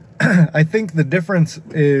 I think the difference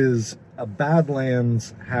is a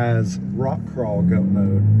Badlands has rock crawl GOAT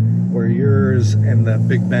mode, where yours and the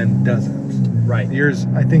Big Bend doesn't. Right.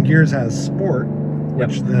 I think yours has sport,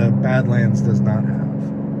 which the Badlands does not have.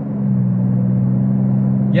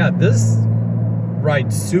 Yeah, this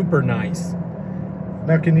ride's super nice.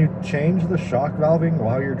 Now, can you change the shock valving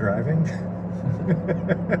while you're driving?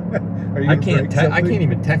 I can't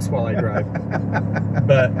even text while I drive.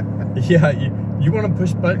 But yeah, you want to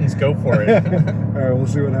push buttons, go for it. All right, we'll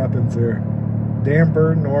see what happens here.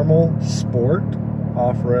 Damper, normal, sport,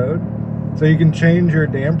 off-road. So you can change your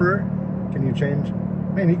damper. Can you change?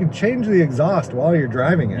 Man, you can change the exhaust while you're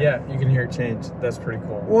driving it. Yeah, you can hear it change. That's pretty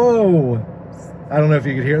cool. Whoa! I don't know if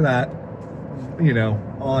you could hear that, you know,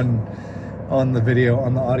 on the video,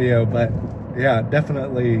 on the audio, but yeah,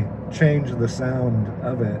 definitely change the sound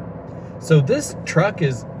of it. So this truck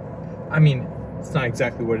is, I mean, it's not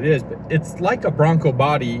exactly what it is, but it's like a Bronco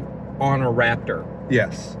body on a Raptor.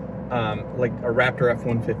 Yes. Like a Raptor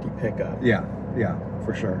F-150 pickup. Yeah, yeah,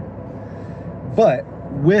 for sure. But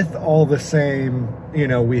with all the same, you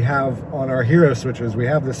know, we have on our hero switches, we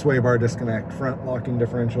have the sway bar disconnect, front locking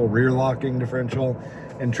differential, rear locking differential,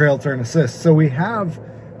 and trail turn assist. So we have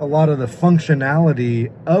a lot of the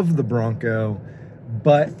functionality of the Bronco,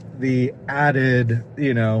 but the added,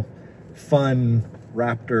 you know, fun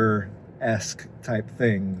Raptor-esque type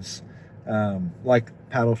things, like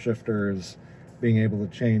paddle shifters, being able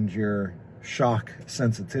to change your shock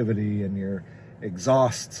sensitivity and your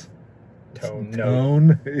exhaust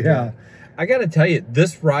tone. Yeah. I gotta tell you,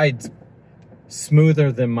 this ride's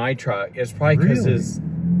smoother than my truck. It's probably because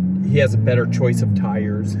he has a better choice of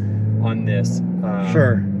tires on this.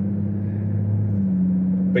 Sure.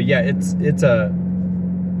 But yeah, it's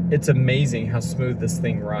amazing how smooth this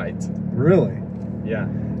thing rides. Really? Yeah.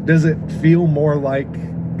 Does it feel more like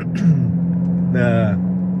the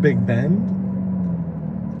Big Bend?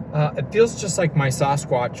 It feels just like my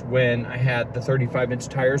Sasquatch when I had the 35-inch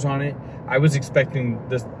tires on it. I was expecting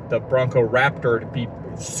the Bronco Raptor to be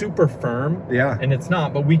super firm. Yeah. And it's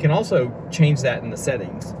not, but we can also change that in the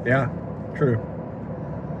settings. Yeah, true.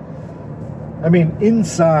 I mean,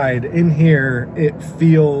 inside, in here, it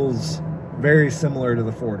feels very similar to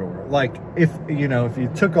the 4-door. Like, if you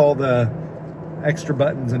took all the extra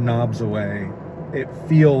buttons and knobs away, it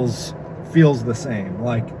feels the same.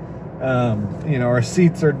 Like, our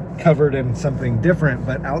seats are covered in something different,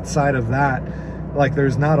 but outside of that, like,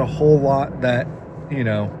 there's not a whole lot that,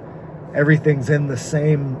 everything's in the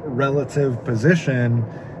same relative position.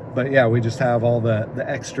 But yeah, we just have all the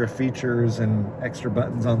extra features and extra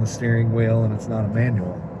buttons on the steering wheel, and it's not a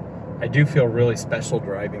manual. I do feel really special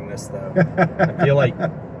driving this, though. I feel like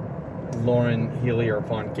Lauren Healy or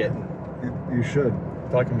Von Gittin. You should. I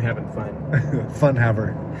feel like I'm having fun. Fun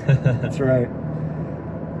haver. That's right.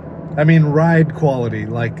 I mean, ride quality,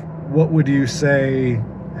 like, what would you say,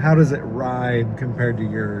 how does it ride compared to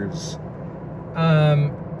yours?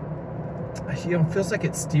 It feels like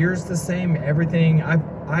it steers the same, everything.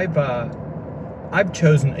 I've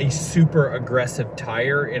chosen a super aggressive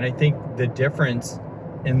tire, and I think the difference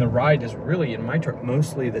in the ride is really, in my truck,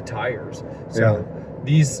 mostly the tires. So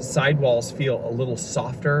these sidewalls feel a little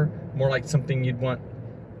softer, more like something you'd want,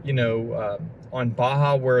 on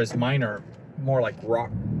Baja, whereas mine are more like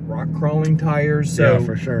rock crawling tires. So yeah,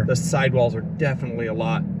 for sure. The sidewalls are definitely a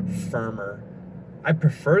lot firmer. I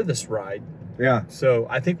prefer this ride. Yeah. So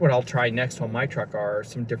I think what I'll try next on my truck are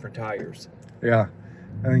some different tires. Yeah.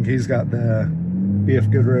 I think he's got the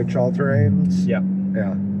BF Goodrich all-terrains. Yep.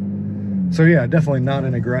 Yeah. So yeah, definitely not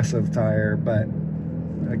an aggressive tire, but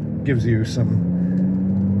it gives you some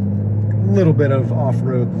little bit of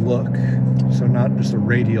off-road look. So not just a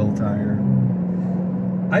radial tire.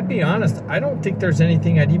 I'd be honest, I don't think there's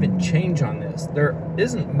anything I'd even change on this. There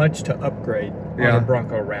isn't much to upgrade on a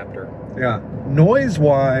Bronco Raptor. Yeah.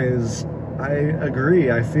 Noise-wise, I agree.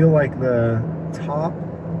 I feel like the top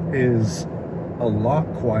is a lot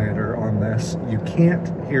quieter on this. You can't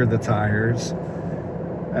hear the tires.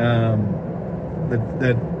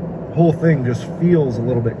 The whole thing just feels a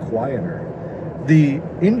little bit quieter. The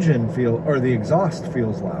engine or the exhaust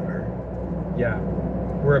feels louder. Yeah.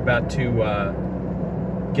 We're about to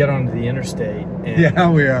get onto the interstate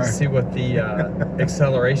and we are. See what the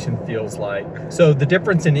acceleration feels like. So the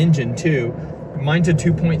difference in engine too, mine's a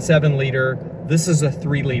 2.7 liter. This is a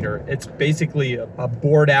 3 liter. It's basically a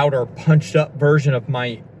bored out or punched up version of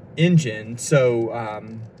my engine. So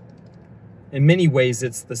in many ways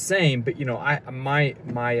it's the same, but you know, my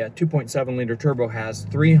 2.7 liter turbo has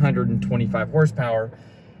 325 horsepower.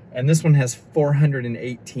 And this one has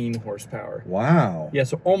 418 horsepower. Wow. Yeah,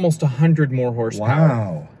 so almost 100 more horsepower.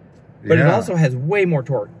 Wow. But it also has way more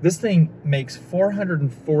torque. This thing makes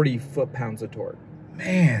 440 foot-pounds of torque.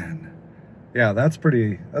 Man. Yeah, that's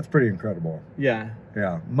pretty incredible. Yeah.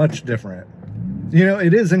 Yeah, much different. You know,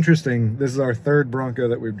 it is interesting. This is our third Bronco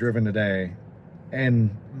that we've driven today. And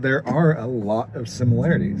there are a lot of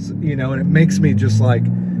similarities, you know, and it makes me just like,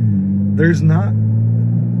 there's not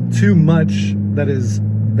too much that is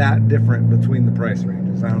that different between the price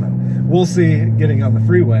ranges. I don't know. We'll see getting on the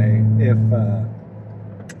freeway if,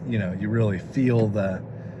 you know, you really feel the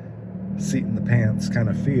seat in the pants kind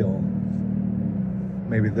of feel.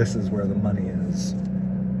 Maybe this is where the money is.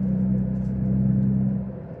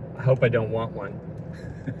 I hope I don't want one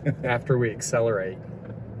after we accelerate.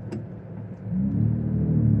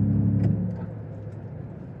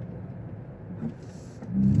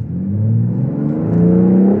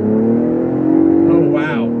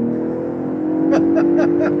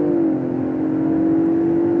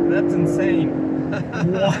 That's insane.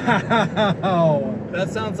 Wow. That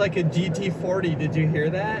sounds like a GT40. Did you hear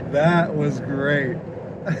that? That was great.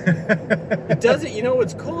 It doesn't, you know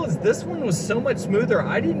what's cool is this one was so much smoother.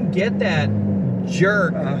 I didn't get that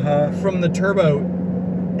jerk from the turbo.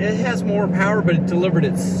 It has more power, but it delivered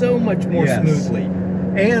it so much more smoothly.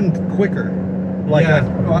 And quicker. Like,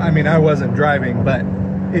 I mean, I wasn't driving, but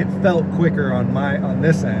it felt quicker on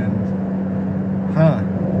this end. Huh.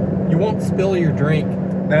 You won't spill your drink.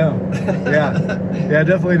 No. Yeah. Yeah, it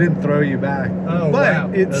definitely didn't throw you back. Oh, but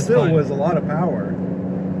wow. it still was a lot of power.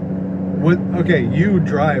 Okay, you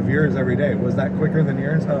drive yours every day. Was that quicker than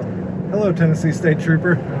yours? Oh, hello, Tennessee State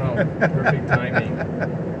Trooper. Oh, perfect timing.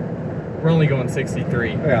 We're only going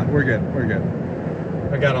 63. Yeah, we're good. We're good.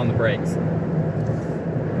 I got on the brakes.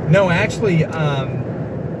 No, actually, I'm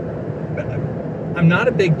not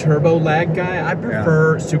a big turbo lag guy. I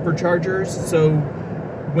prefer superchargers. So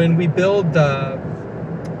when we build the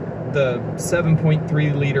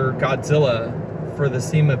 7.3 liter Godzilla for the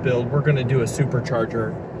SEMA build, we're going to do a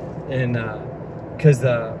supercharger, and because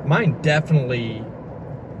mine definitely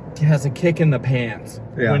has a kick in the pants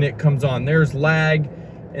when it comes on. There's lag,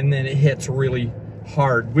 and then it hits really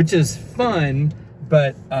hard, which is fun,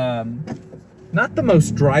 but not the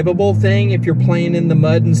most drivable thing. If you're playing in the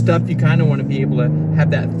mud and stuff, you kind of want to be able to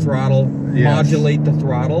have that throttle, modulate the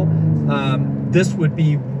throttle. This would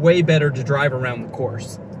be way better to drive around the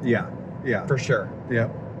course. Yeah, yeah. For sure. Yep.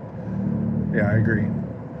 Yeah, I agree.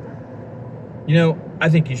 You know, I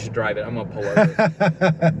think you should drive it. I'm going to pull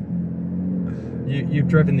over. You've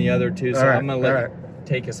driven the other two, so I'm going to let you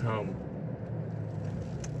take us home.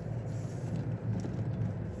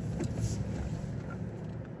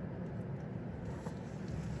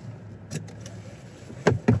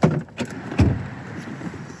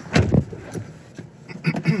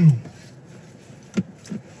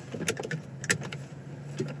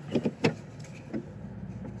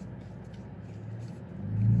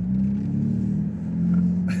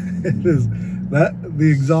 It is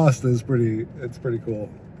the exhaust is pretty cool,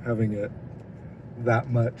 having it that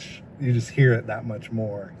much. You just hear it that much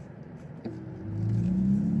more.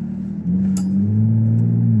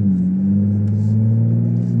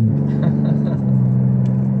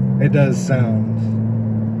 It does sound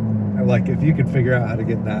like, if you could figure out how to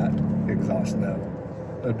get that exhaust note,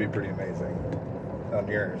 that'd be pretty amazing on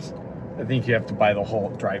yours. I think you have to buy the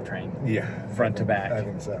whole drivetrain. Yeah. Front to back. I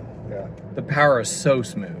think so, yeah. The power is so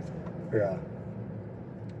smooth. Yeah.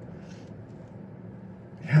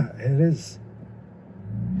 Yeah, it is.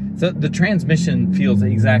 So the transmission feels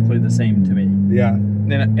exactly the same to me. Yeah.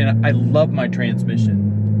 And I love my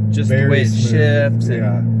transmission. Just Very the way it smooth. shifts. And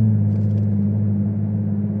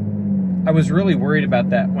Yeah. I was really worried about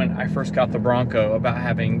that when I first got the Bronco, about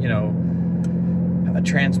having, you know, a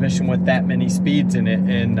transmission with that many speeds in it,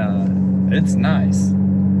 and it's nice.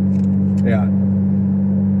 Yeah.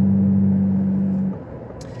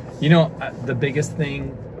 You know, the biggest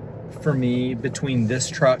thing for me between this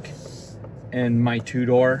truck and my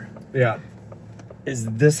two-door, Yeah. is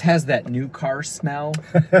this has that new car smell.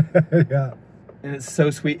 Yeah. And it's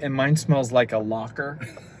so sweet. And mine smells like a locker.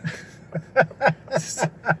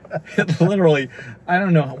 It literally, I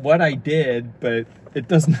don't know what I did, but it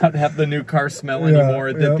does not have the new car smell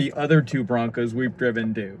anymore that the other two Broncos we've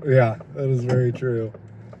driven do. Yeah, that is very true.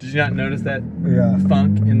 Did you not notice that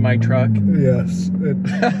funk in my truck? Yes, it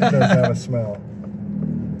does have a smell.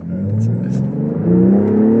 All right, let's see this.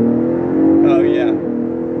 Oh, yeah.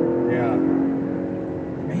 Yeah.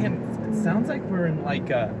 Man, it sounds like we're in like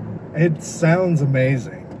a... It sounds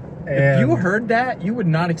amazing. If you heard that, you would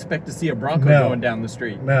not expect to see a Bronco going down the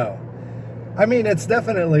street. No. I mean, it's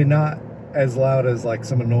definitely not as loud as like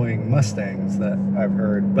some annoying Mustangs that I've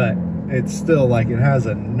heard, but it's still like it has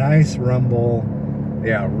a nice rumble.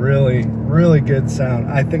 Yeah, really, really good sound.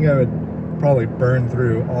 I think I would probably burn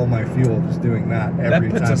through all my fuel just doing that every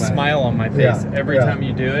time. That puts a smile on my face every time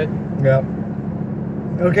you do it. Yep.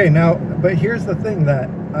 Okay, now, but here's the thing that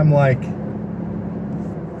I'm like,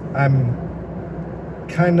 I'm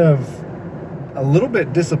kind of a little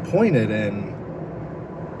bit disappointed in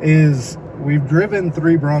is we've driven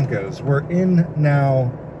 3 Broncos. We're in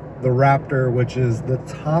now the Raptor, which is the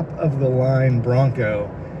top of the line Bronco.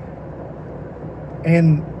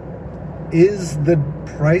 And is the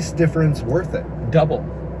price difference worth it? Double.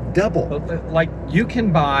 Double. Like, you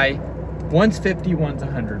can buy, one's 50, one's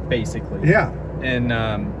 100, basically. Yeah. And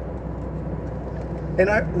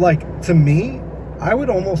I, like, to me, I would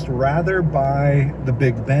almost rather buy the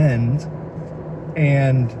Big Bend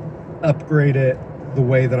and upgrade it the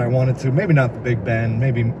way that I wanted to. Maybe not the Big Bend,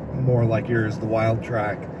 maybe more like yours, the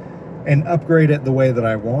Wildtrack, and upgrade it the way that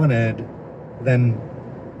I wanted than,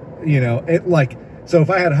 you know, it like, so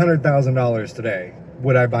if I had $100,000 today,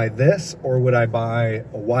 would I buy this or would I buy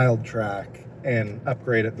a Wildtrack and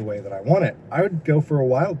upgrade it the way that I want it? I would go for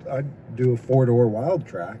I'd do a 4-door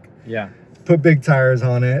Wildtrack. yeah. Put big tires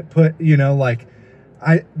on it, you know, like,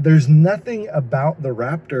 there's nothing about the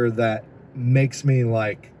Raptor that makes me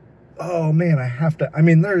like, oh man, I have to, I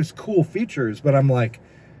mean, there's cool features, but I'm like,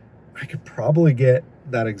 I could probably get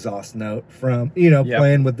that exhaust note from, you know,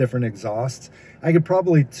 playing with different exhausts. I could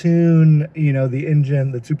probably tune, you know, the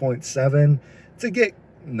engine, the 2.7 to get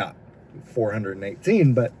not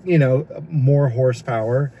 418, but, you know, more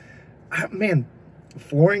horsepower. Man,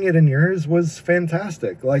 flooring it in yours was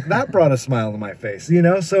fantastic. Like, that brought a smile to my face, you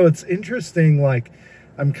know? So it's interesting, like,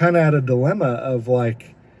 I'm kind of at a dilemma of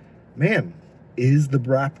like, man, is the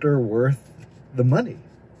Raptor worth the money?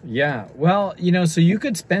 Yeah. Well, you know, so you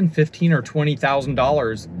could spend $15,000 or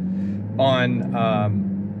 $20,000 on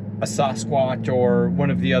a Sasquatch or one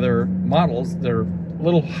of the other models. They're a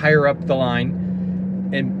little higher up the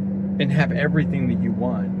line and have everything that you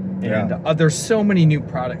want. And there's so many new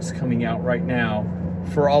products coming out right now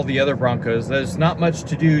for all the other Broncos. There's not much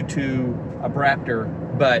to do to a Raptor,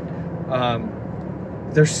 but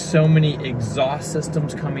there's so many exhaust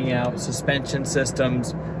systems coming out, suspension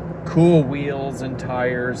systems, cool wheels and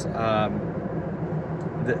tires.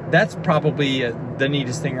 That's probably the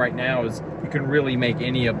neatest thing right now is you can really make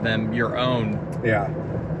any of them your own. Yeah.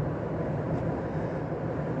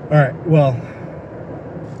 All right. Well,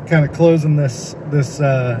 kind of closing this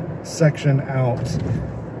section out.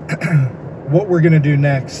 What we're going to do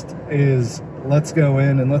next is let's go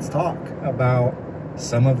in and let's talk about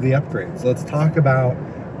some of the upgrades. Let's talk about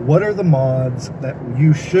what are the mods that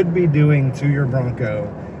you should be doing to your Bronco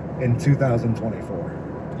in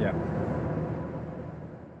 2024. Yeah.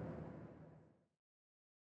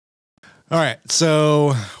 All right,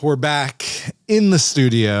 so we're back in the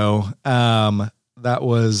studio.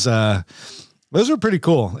 Those were pretty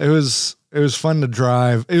cool. It was fun to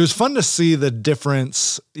drive. It was fun to see the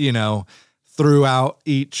difference, you know, throughout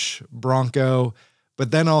each Bronco,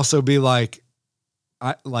 but then also be like,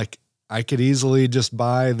 I could easily just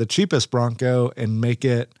buy the cheapest Bronco and make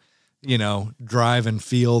it, you know, drive and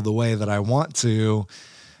feel the way that I want to,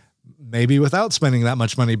 maybe without spending that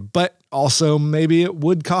much money, but also maybe it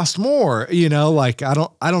would cost more, you know, like I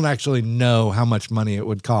don't actually know how much money it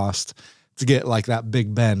would cost to get like that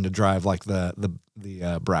Big Bend to drive like the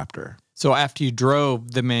Raptor. So after you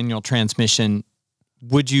drove the manual transmission,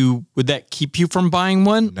 would that keep you from buying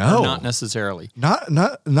one? No, or not necessarily. Not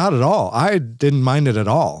at all. I didn't mind it at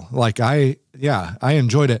all. Like I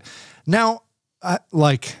enjoyed it. Now, I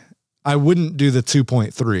wouldn't do the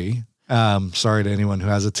 2.3. Sorry to anyone who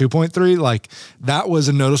has a 2.3. Like that was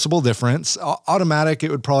a noticeable difference. Automatic, it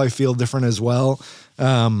would probably feel different as well,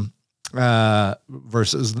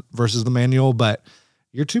 versus the manual. But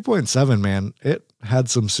your 2.7, man, it had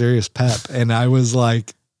some serious pep, and I was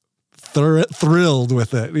like thrilled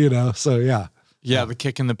with it, you know? So yeah. Yeah. The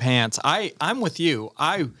kick in the pants. I'm with you.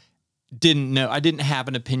 I didn't have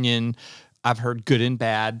an opinion. I've heard good and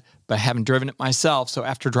bad, but I haven't driven it myself. So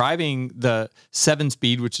after driving the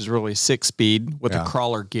 7-speed, which is really 6-speed with a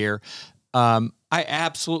crawler gear, I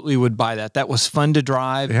absolutely would buy that. That was fun to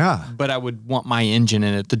drive. Yeah. But I would want my engine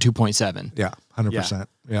in it, the 2.7. Yeah. 100%.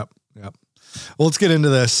 Yep. Well, let's get into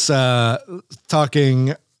this,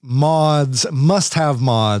 talking mods, must-have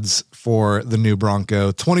mods for the new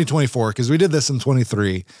Bronco 2024, because we did this in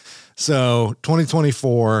 23. So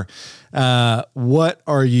 2024, what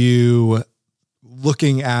are you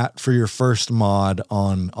looking at for your first mod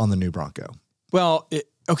on the new Bronco? Well,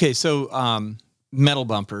 so metal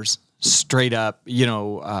bumpers, straight up. You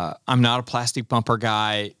know, I'm not a plastic bumper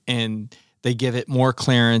guy, and they give it more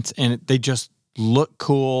clearance, and they just look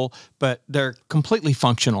cool, but they're completely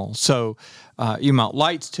functional. So you mount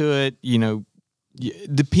lights to it. You know,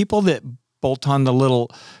 the people that bolt on the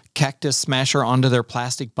little cactus smasher onto their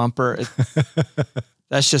plastic bumper,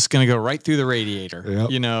 that's just going to go right through the radiator.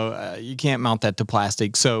 Yep. You know, you can't mount that to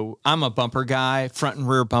plastic. So I'm a bumper guy. Front and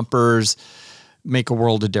rear bumpers make a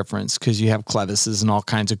world of difference because you have clevises and all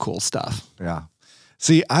kinds of cool stuff. Yeah.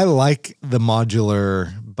 See, I like the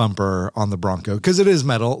modular bumper on the Bronco because it is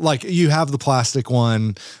metal. Like, you have the plastic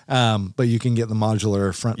one, but you can get the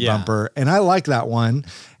modular front bumper. And I like that one.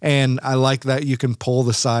 And I like that you can pull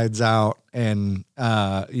the sides out and,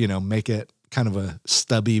 you know, make it kind of a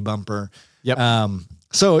stubby bumper. Yep.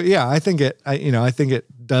 So yeah, I think it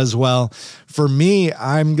does well. For me,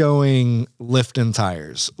 I'm going lift and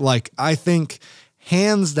tires. Like, I think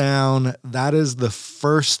hands down, that is the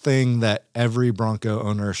first thing that every Bronco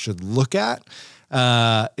owner should look at,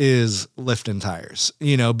 is lift and tires,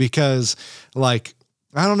 you know, because, like,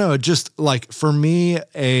 I don't know, just like, for me,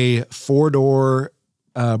 a 4-door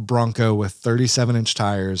Bronco with 37-inch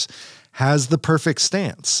tires has the perfect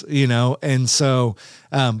stance, you know? And so,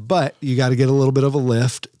 but you got to get a little bit of a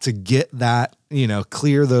lift to get that, you know,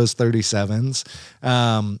 clear those 37s.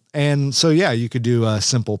 And so, yeah, you could do a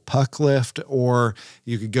simple puck lift, or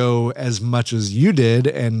you could go as much as you did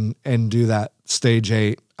and do that stage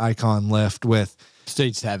 8 icon lift with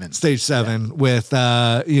stage 7 with,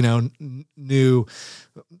 you know, new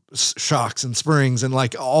shocks and springs and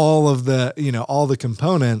like all of the, you know, all the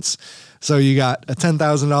components. So you got a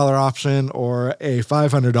 $10,000 option or a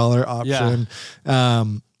 $500 option. Yeah.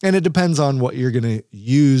 And it depends on what you're going to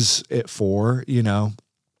use it for. You know,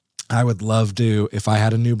 I would love to, if I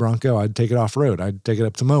had a new Bronco, I'd take it off road. I'd take it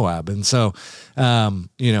up to Moab. And so,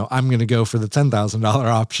 you know, I'm going to go for the $10,000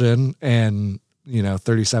 option and, you know,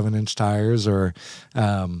 37-inch tires, or, you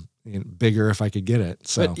know, bigger if I could get it.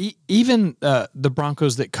 So, but even the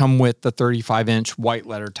Broncos that come with the 35-inch white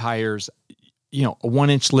letter tires, you know, a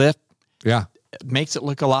 1-inch lift, makes it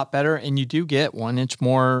look a lot better, and you do get 1 inch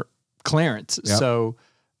more clearance. Yep. So,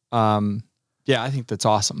 yeah, I think that's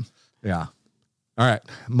awesome. Yeah. All right.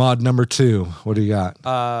 Mod number 2. What do you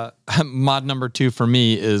got? Mod number 2 for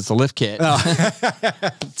me is the lift kit. Oh.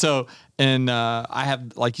 So, and I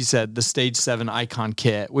have, like you said, the stage 7 icon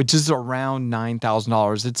kit, which is around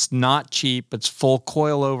 $9,000. It's not cheap. It's full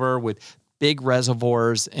coilover with big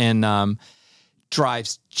reservoirs, and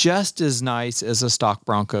drives just as nice as a stock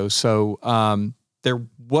Bronco. So there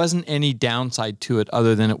wasn't any downside to it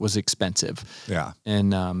other than it was expensive. Yeah.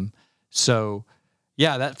 And so,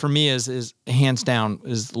 yeah, that for me is hands down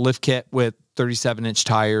is lift kit with 37-inch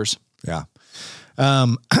tires. Yeah.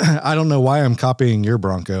 I don't know why I'm copying your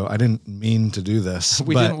Bronco. I didn't mean to do this.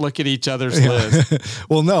 We didn't look at each other's list.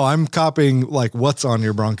 Well, no, I'm copying like what's on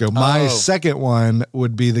your Bronco. My second one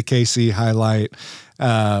would be the KC Highlight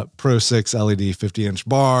Pro 6 LED 50-inch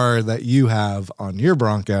bar that you have on your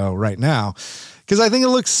Bronco right now, because I think it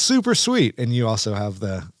looks super sweet. And you also have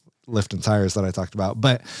the lift and tires that I talked about.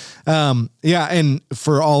 But yeah, and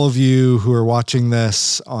for all of you who are watching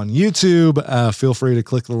this on YouTube, feel free to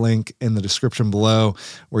click the link in the description below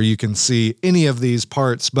where you can see any of these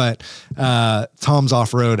parts. But Tom's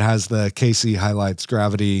Off-Road has the KC Highlights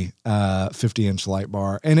Gravity 50-inch light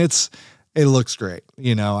bar, and it looks great.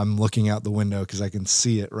 You know, I'm looking out the window because I can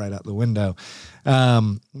see it right out the window.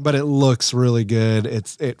 But it looks really good.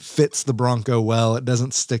 It fits the Bronco well. It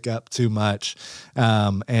doesn't stick up too much.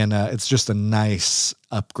 And it's just a nice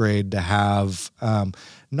upgrade to have.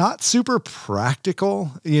 Not super practical,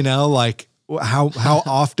 you know, like how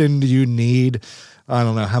often do you need, I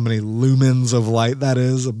don't know how many lumens of light that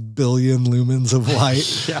is, 1 billion lumens of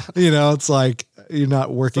light. Yeah. You know, it's like, you're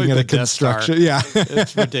not working at a construction. Yeah.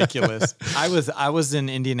 It's ridiculous. I was in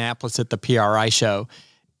Indianapolis at the PRI show,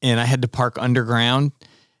 and I had to park underground.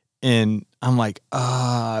 And I'm like,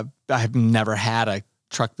 I've never had a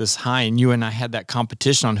truck this high. And you and I had that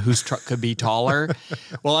competition on whose truck could be taller.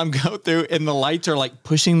 Well, I'm going through and the lights are like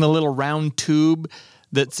pushing the little round tube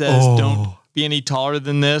that says, don't be any taller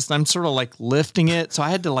than this. And I'm sort of like lifting it. So I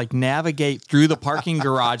had to like navigate through the parking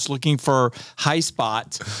garage looking for high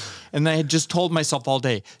spots. And I had just told myself all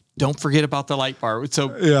day, don't forget about the light bar. So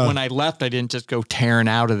when I left, I didn't just go tearing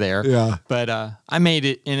out of there. Yeah. But I made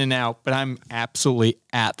it in and out, but I'm absolutely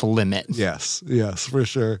at the limit. Yes, for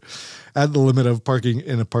sure. At the limit of parking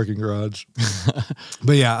in a parking garage.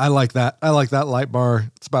 But yeah, I like that. I like that light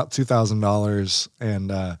bar. It's about $2,000. And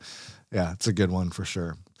yeah, it's a good one for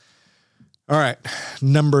sure. All right.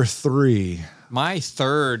 Number 3. My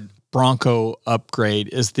third Bronco upgrade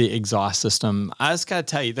is the exhaust system. I just got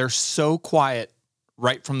to tell you, they're so quiet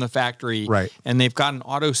right from the factory. Right. And they've got an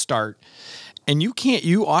auto start. And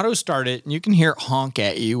you auto start it and you can hear it honk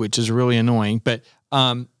at you, which is really annoying. But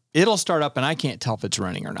it'll start up and I can't tell if it's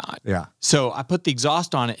running or not. Yeah. So I put the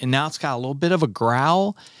exhaust on it and now it's got a little bit of a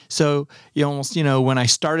growl. So you almost, when I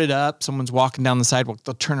start it up, someone's walking down the sidewalk,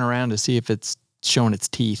 they'll turn around to see if it's showing its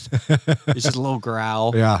teeth. It's just a little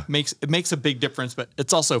growl. Yeah. It makes a big difference, but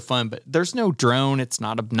it's also fun. But there's no drone. It's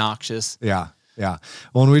not obnoxious. Yeah. Yeah.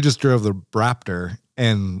 Well, and we just drove the Raptor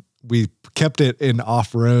and we kept it in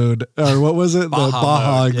off-road, or what was it? The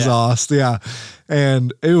Baja exhaust. Yeah.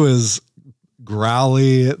 And it was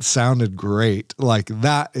growly. It sounded great. Like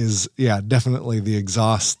that is, definitely the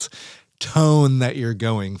exhaust tone that you're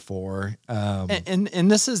going for. And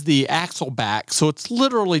this is the axle back. So it's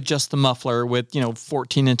literally just the muffler with,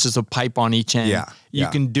 14 inches of pipe on each end. Yeah. You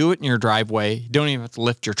can do it in your driveway. You don't even have to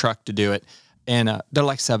lift your truck to do it. And they're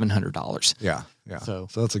like $700. Yeah. Yeah. So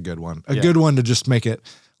that's a good one. A good one to just make it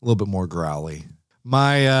a little bit more growly.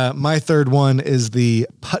 My third one is the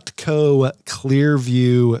Putco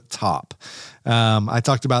Clearview top. I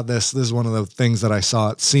talked about this. This is one of the things that I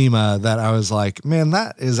saw at SEMA that I was like, man,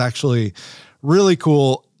 that is actually really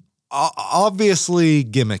cool. Obviously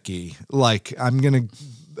gimmicky. Like I'm going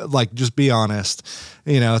to just be honest,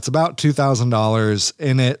 it's about $2,000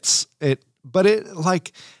 and but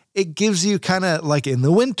it gives you kind of like in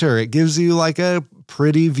the winter, it gives you like a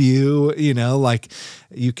pretty view, like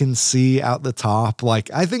you can see out the top.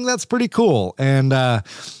 Like, I think that's pretty cool. And,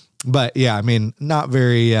 but yeah, I mean, not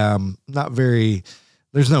very,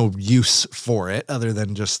 there's no use for it other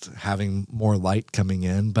than just having more light coming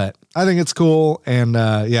in, but I think it's cool. And,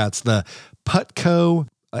 it's the Putco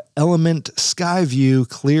Element Skyview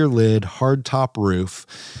clear lid hardtop roof.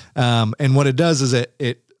 And what it does is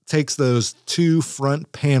it takes those 2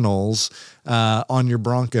 front panels on your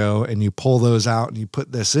Bronco and you pull those out and you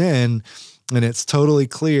put this in and it's totally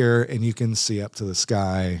clear and you can see up to the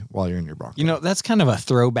sky while you're in your Bronco. That's kind of a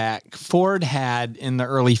throwback. Ford had in the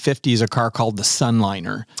early 50s a car called the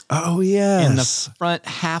Sunliner. Oh, yes. And the front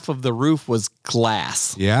half of the roof was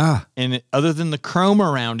glass. Yeah. And other than the chrome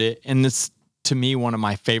around it, and this to me one of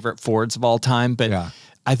my favorite Fords of all time, but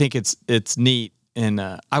I think it's neat. And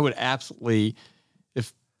I would absolutely,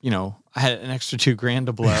 if I had an extra $2,000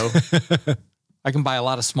 to blow, I can buy a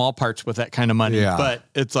lot of small parts with that kind of money. Yeah. But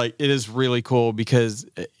it's like, it is really cool because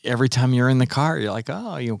every time you're in the car, you're like,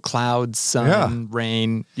 clouds, sun,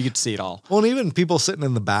 rain, you get to see it all. Well, and even people sitting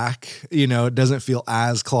in the back, it doesn't feel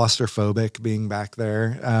as claustrophobic being back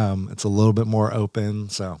there. It's a little bit more open.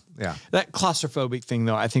 So yeah. That claustrophobic thing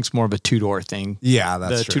though, I think is more of a 2-door thing. Yeah,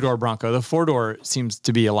 that's true. The 2-door Bronco. The 4-door seems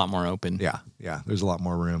to be a lot more open. Yeah. Yeah. There's a lot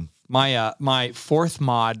more room. My fourth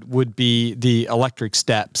mod would be the electric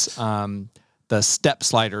steps, the step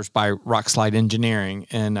sliders by Rock Slide Engineering.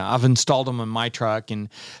 And I've installed them in my truck and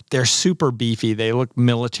they're super beefy. They look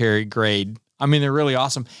military grade. I mean, they're really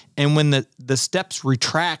awesome. And when the steps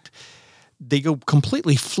retract, they go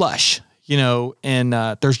completely flush, and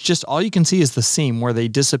there's just, all you can see is the seam where they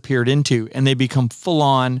disappeared into and they become full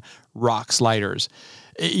on rock sliders.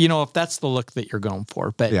 If that's the look that you're going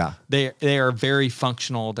for, but they are very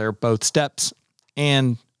functional. They're both steps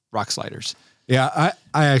and rock sliders. Yeah,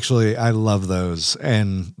 I love those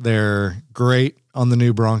and they're great on the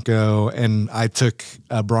new Bronco. And I took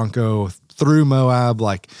a Bronco through Moab.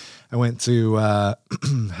 Like I went to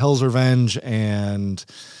Hell's Revenge and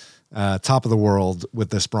Top of the World with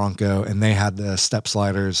this Bronco and they had the step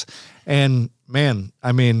sliders. And man,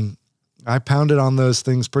 I mean, I pounded on those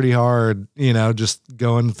things pretty hard, just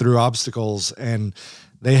going through obstacles and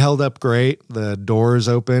they held up great. The doors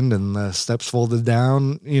opened and the steps folded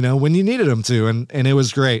down, when you needed them to. And it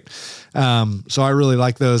was great. So I really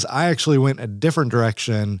like those. I actually went a different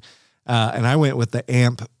direction. And I went with the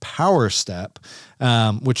Amp Power Step,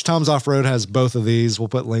 which Tom's Off-Road has both of these. We'll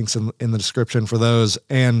put links in the description for those.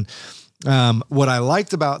 And what I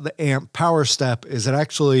liked about the Amp Power Step is it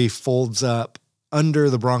actually folds up under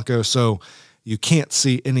the Bronco, so you can't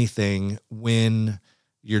see anything when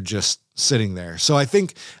you're just sitting there. So I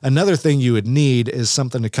think another thing you would need is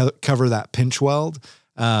something to cover that pinch weld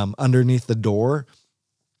underneath the door.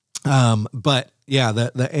 But yeah,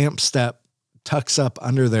 the Amp Step tucks up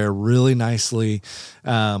under there really nicely.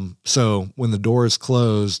 So when the door is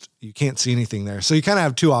closed, you can't see anything there. So you kind of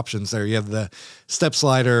have two options there. You have the step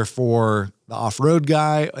slider for the off-road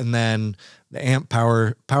guy, and then the Amp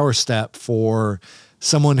Power Step for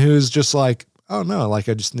someone who's just like, oh no, like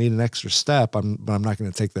I just need an extra step. But I'm not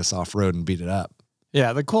going to take this off-road and beat it up.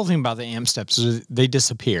 Yeah. The cool thing about the Amp Steps is they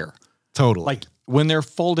disappear. Totally. Like when they're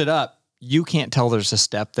folded up, you can't tell there's a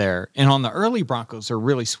step there. And on the early Broncos, they're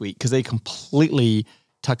really sweet because they completely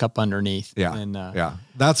tuck up underneath. Yeah. And, yeah.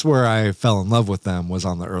 That's where I fell in love with them, was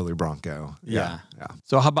on the early Bronco. Yeah. Yeah.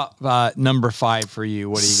 So how about number 5 for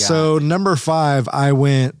you? What do you got? So number 5, I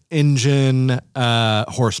went engine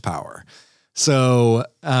horsepower. So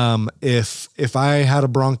if I had a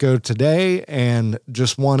Bronco today and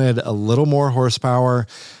just wanted a little more horsepower,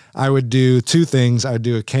 I would do two things. I'd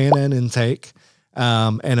do a K&N intake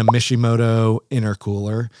and a Mishimoto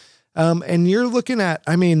intercooler. And you're looking at,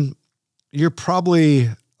 I mean, you're probably,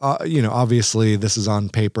 obviously this is on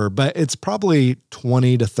paper, but it's probably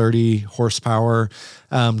 20 to 30 horsepower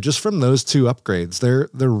just from those two upgrades.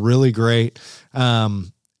 They're really great.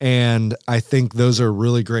 And I think those are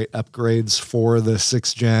really great upgrades for the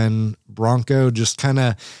 6th gen Bronco, just kind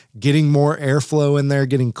of getting more airflow in there,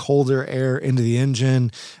 getting colder air into the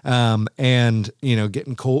engine, and,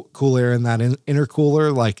 getting cool air in that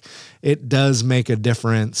intercooler. Like, it does make a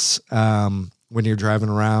difference when you're driving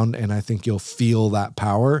around, and I think you'll feel that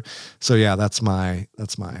power. So yeah, that's my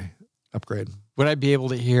upgrade. Would I be able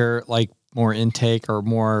to hear like more intake or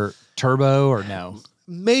more turbo, or no?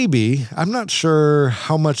 Maybe. I'm not sure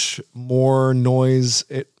how much more noise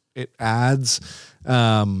it adds.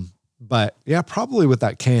 But yeah, probably with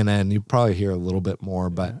that K&N, you probably hear a little bit more,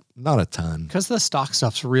 but not a ton. Because the stock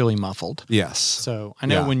stuff's really muffled. Yes. So I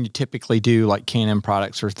know when you typically do like K&N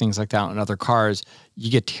products or things like that in other cars,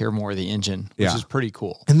 you get to hear more of the engine, which is pretty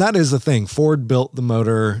cool. And that is the thing. Ford built the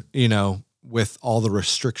motor, with all the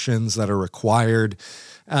restrictions that are required.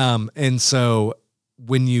 And so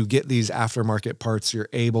when you get these aftermarket parts, you're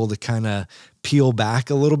able to kind of peel back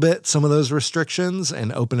a little bit some of those restrictions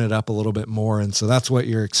and open it up a little bit more. And so that's what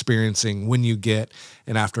you're experiencing when you get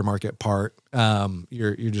an aftermarket part.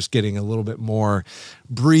 You're just getting a little bit more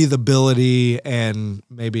breathability and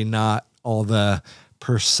maybe not all the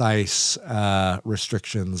precise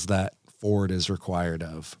restrictions that Ford is required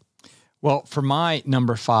of. Well, for my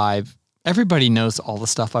number 5, everybody knows all the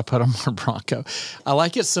stuff I put on my Bronco. I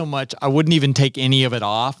like it so much, I wouldn't even take any of it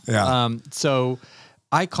off. Yeah. So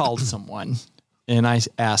I called someone and I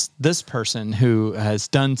asked this person who has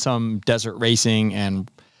done some desert racing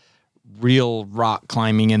and real rock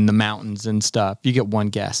climbing in the mountains and stuff. You get one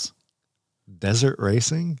guess. Desert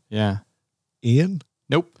racing? Yeah. Ian?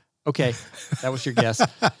 Nope. Okay. That was your guess.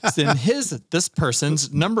 Then this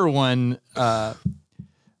person's number 1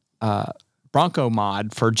 Bronco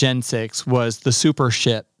mod for Gen 6 was the Super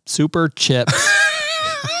Chips.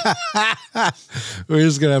 We're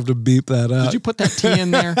just going to have to beep that up. Did you put that T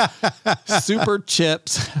in there? Super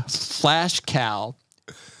Chips Flash Cow.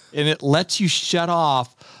 And it lets you shut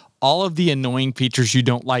off all of the annoying features you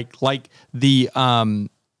don't like. Like the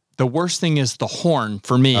worst thing is the horn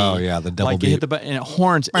for me. Oh yeah, the double beep. You hit the button and it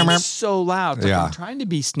horns. It's so loud. It's like I'm trying to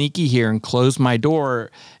be sneaky here and close my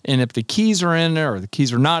door. And if the keys are in there or the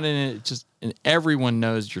keys are not in it, it's just, and everyone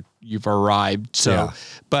knows you've arrived. So,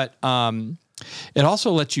 but it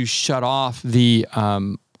also lets you shut off the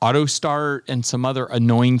auto start and some other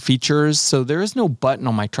annoying features. So there is no button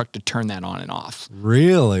on my truck to turn that on and off.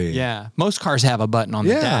 Really? Yeah. Most cars have a button on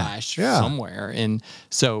the dash somewhere. And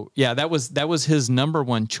so, yeah, that was his number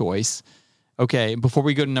 1 choice. Okay. Before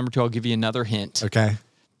we go to number 2, I'll give you another hint. Okay.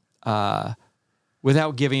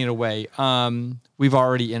 Without giving it away. We've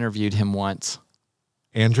already interviewed him once.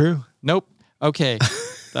 Andrew? Nope. Okay.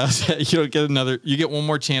 You get one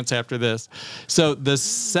more chance after this. So his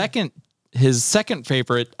second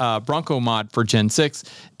favorite Bronco mod for Gen 6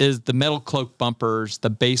 is the metal cloak bumpers, the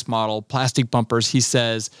base model plastic bumpers. He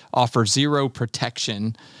says offer 0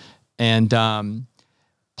 protection, and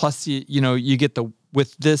plus you get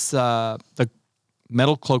with this the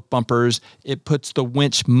metal cloak bumpers, it puts the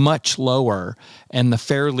winch much lower and the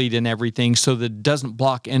fair lead and everything, so that it doesn't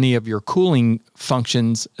block any of your cooling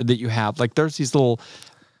functions that you have. Like there's these little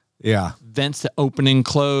Yeah. vents that open and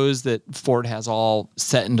close that Ford has all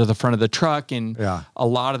set into the front of the truck. And a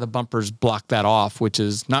lot of the bumpers block that off, which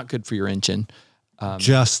is not good for your engine.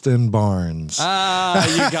 Justin Barnes. Ah,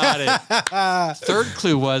 you got it. Third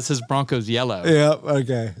clue was his Bronco's yellow. Yep.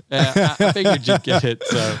 Okay. I figured you'd get it.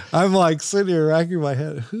 So I'm like sitting here racking my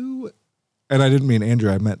head. Who? And I didn't mean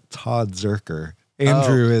Andrew. I meant Todd Zerker.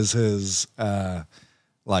 Andrew is his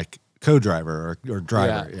like co-driver or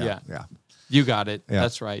driver. Yeah. You got it. Yeah.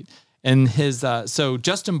 That's right. And his so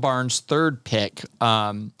Justin Barnes' third pick,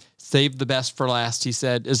 saved the best for last. He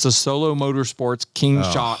said is the Solo Motorsports King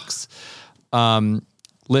Shocks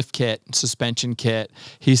lift kit, suspension kit.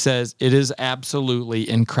 He says it is absolutely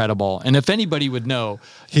incredible. And if anybody would know,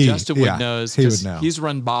 Justin would know. He's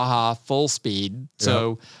run Baja full speed.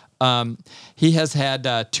 So he has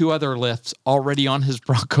had 2 other lifts already on his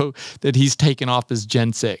Bronco that he's taken off his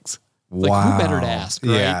Gen 6. Wow. Like, who better to ask,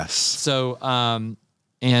 right? Yes. So,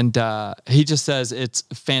 and he just says it's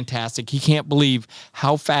fantastic. He can't believe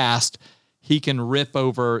how fast he can rip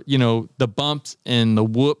over, the bumps and the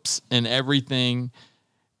whoops and everything.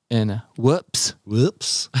 And whoops.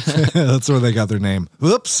 That's where they got their name.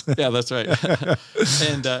 Whoops. Yeah, that's right.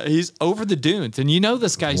 And he's over the dunes. And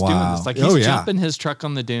this guy's doing this. Like, he's jumping his truck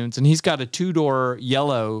on the dunes, and he's got a 2-door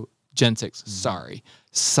yellow Gen 6. Sorry.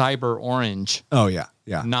 Cyber orange. Oh, yeah.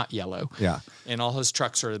 Yeah. Not yellow. Yeah. And all his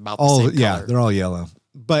trucks are about the same color. Yeah, they're all yellow.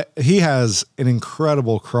 But he has an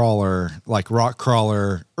incredible crawler, like rock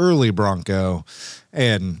crawler, early Bronco.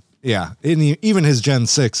 And even his Gen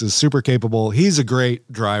 6 is super capable. He's a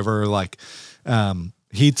great driver. Like,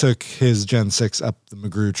 he took his Gen 6 up the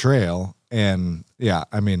McGrew Trail and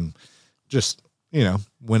just,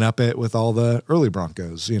 went up it with all the early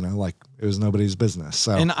Broncos, like it was nobody's business.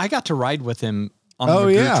 So, and I got to ride with him on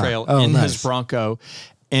the McGrew Trail in his Bronco,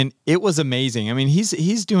 and it was amazing. I mean,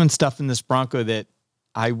 he's doing stuff in this Bronco that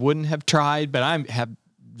I wouldn't have tried, but I have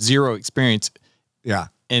zero experience. Yeah.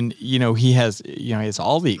 And, he has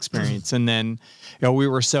all the experience. And then, we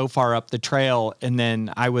were so far up the trail, and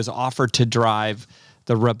then I was offered to drive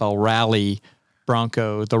the Rebel Rally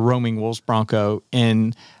Bronco, the Roaming Wolves Bronco.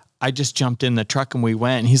 And I just jumped in the truck and we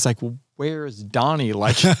went, and he's like, well, where is Donnie?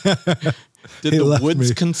 Like, did the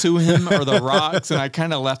woods consume him or the rocks? And I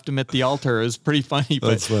kind of left him at the altar. It was pretty funny.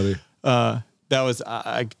 That's funny. That was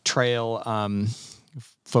a trail,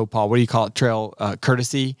 faux pas. What do you call it? Trail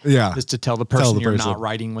courtesy. Yeah. Just to tell the person you're not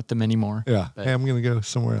riding with them anymore. Yeah. But, hey, I'm going to go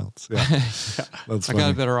somewhere else. Yeah. That's funny. I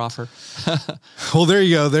got a better offer. Well, there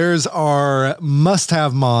you go. There's our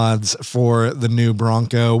must-have mods for the new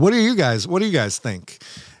Bronco. What do you guys think?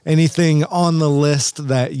 Anything on the list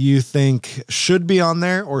that you think should be on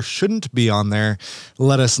there or shouldn't be on there,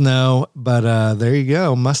 let us know. But there you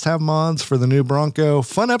go. Must-have mods for the new Bronco.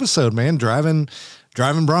 Fun episode, man. Driving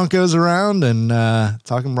Broncos around and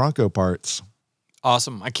talking Bronco parts.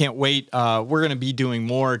 Awesome. I can't wait. We're going to be doing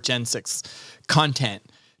more Gen 6 content,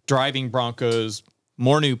 driving Broncos,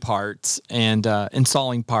 more new parts, and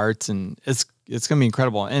installing parts. And it's going to be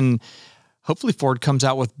incredible. And hopefully Ford comes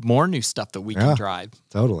out with more new stuff that we can drive.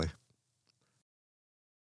 Totally.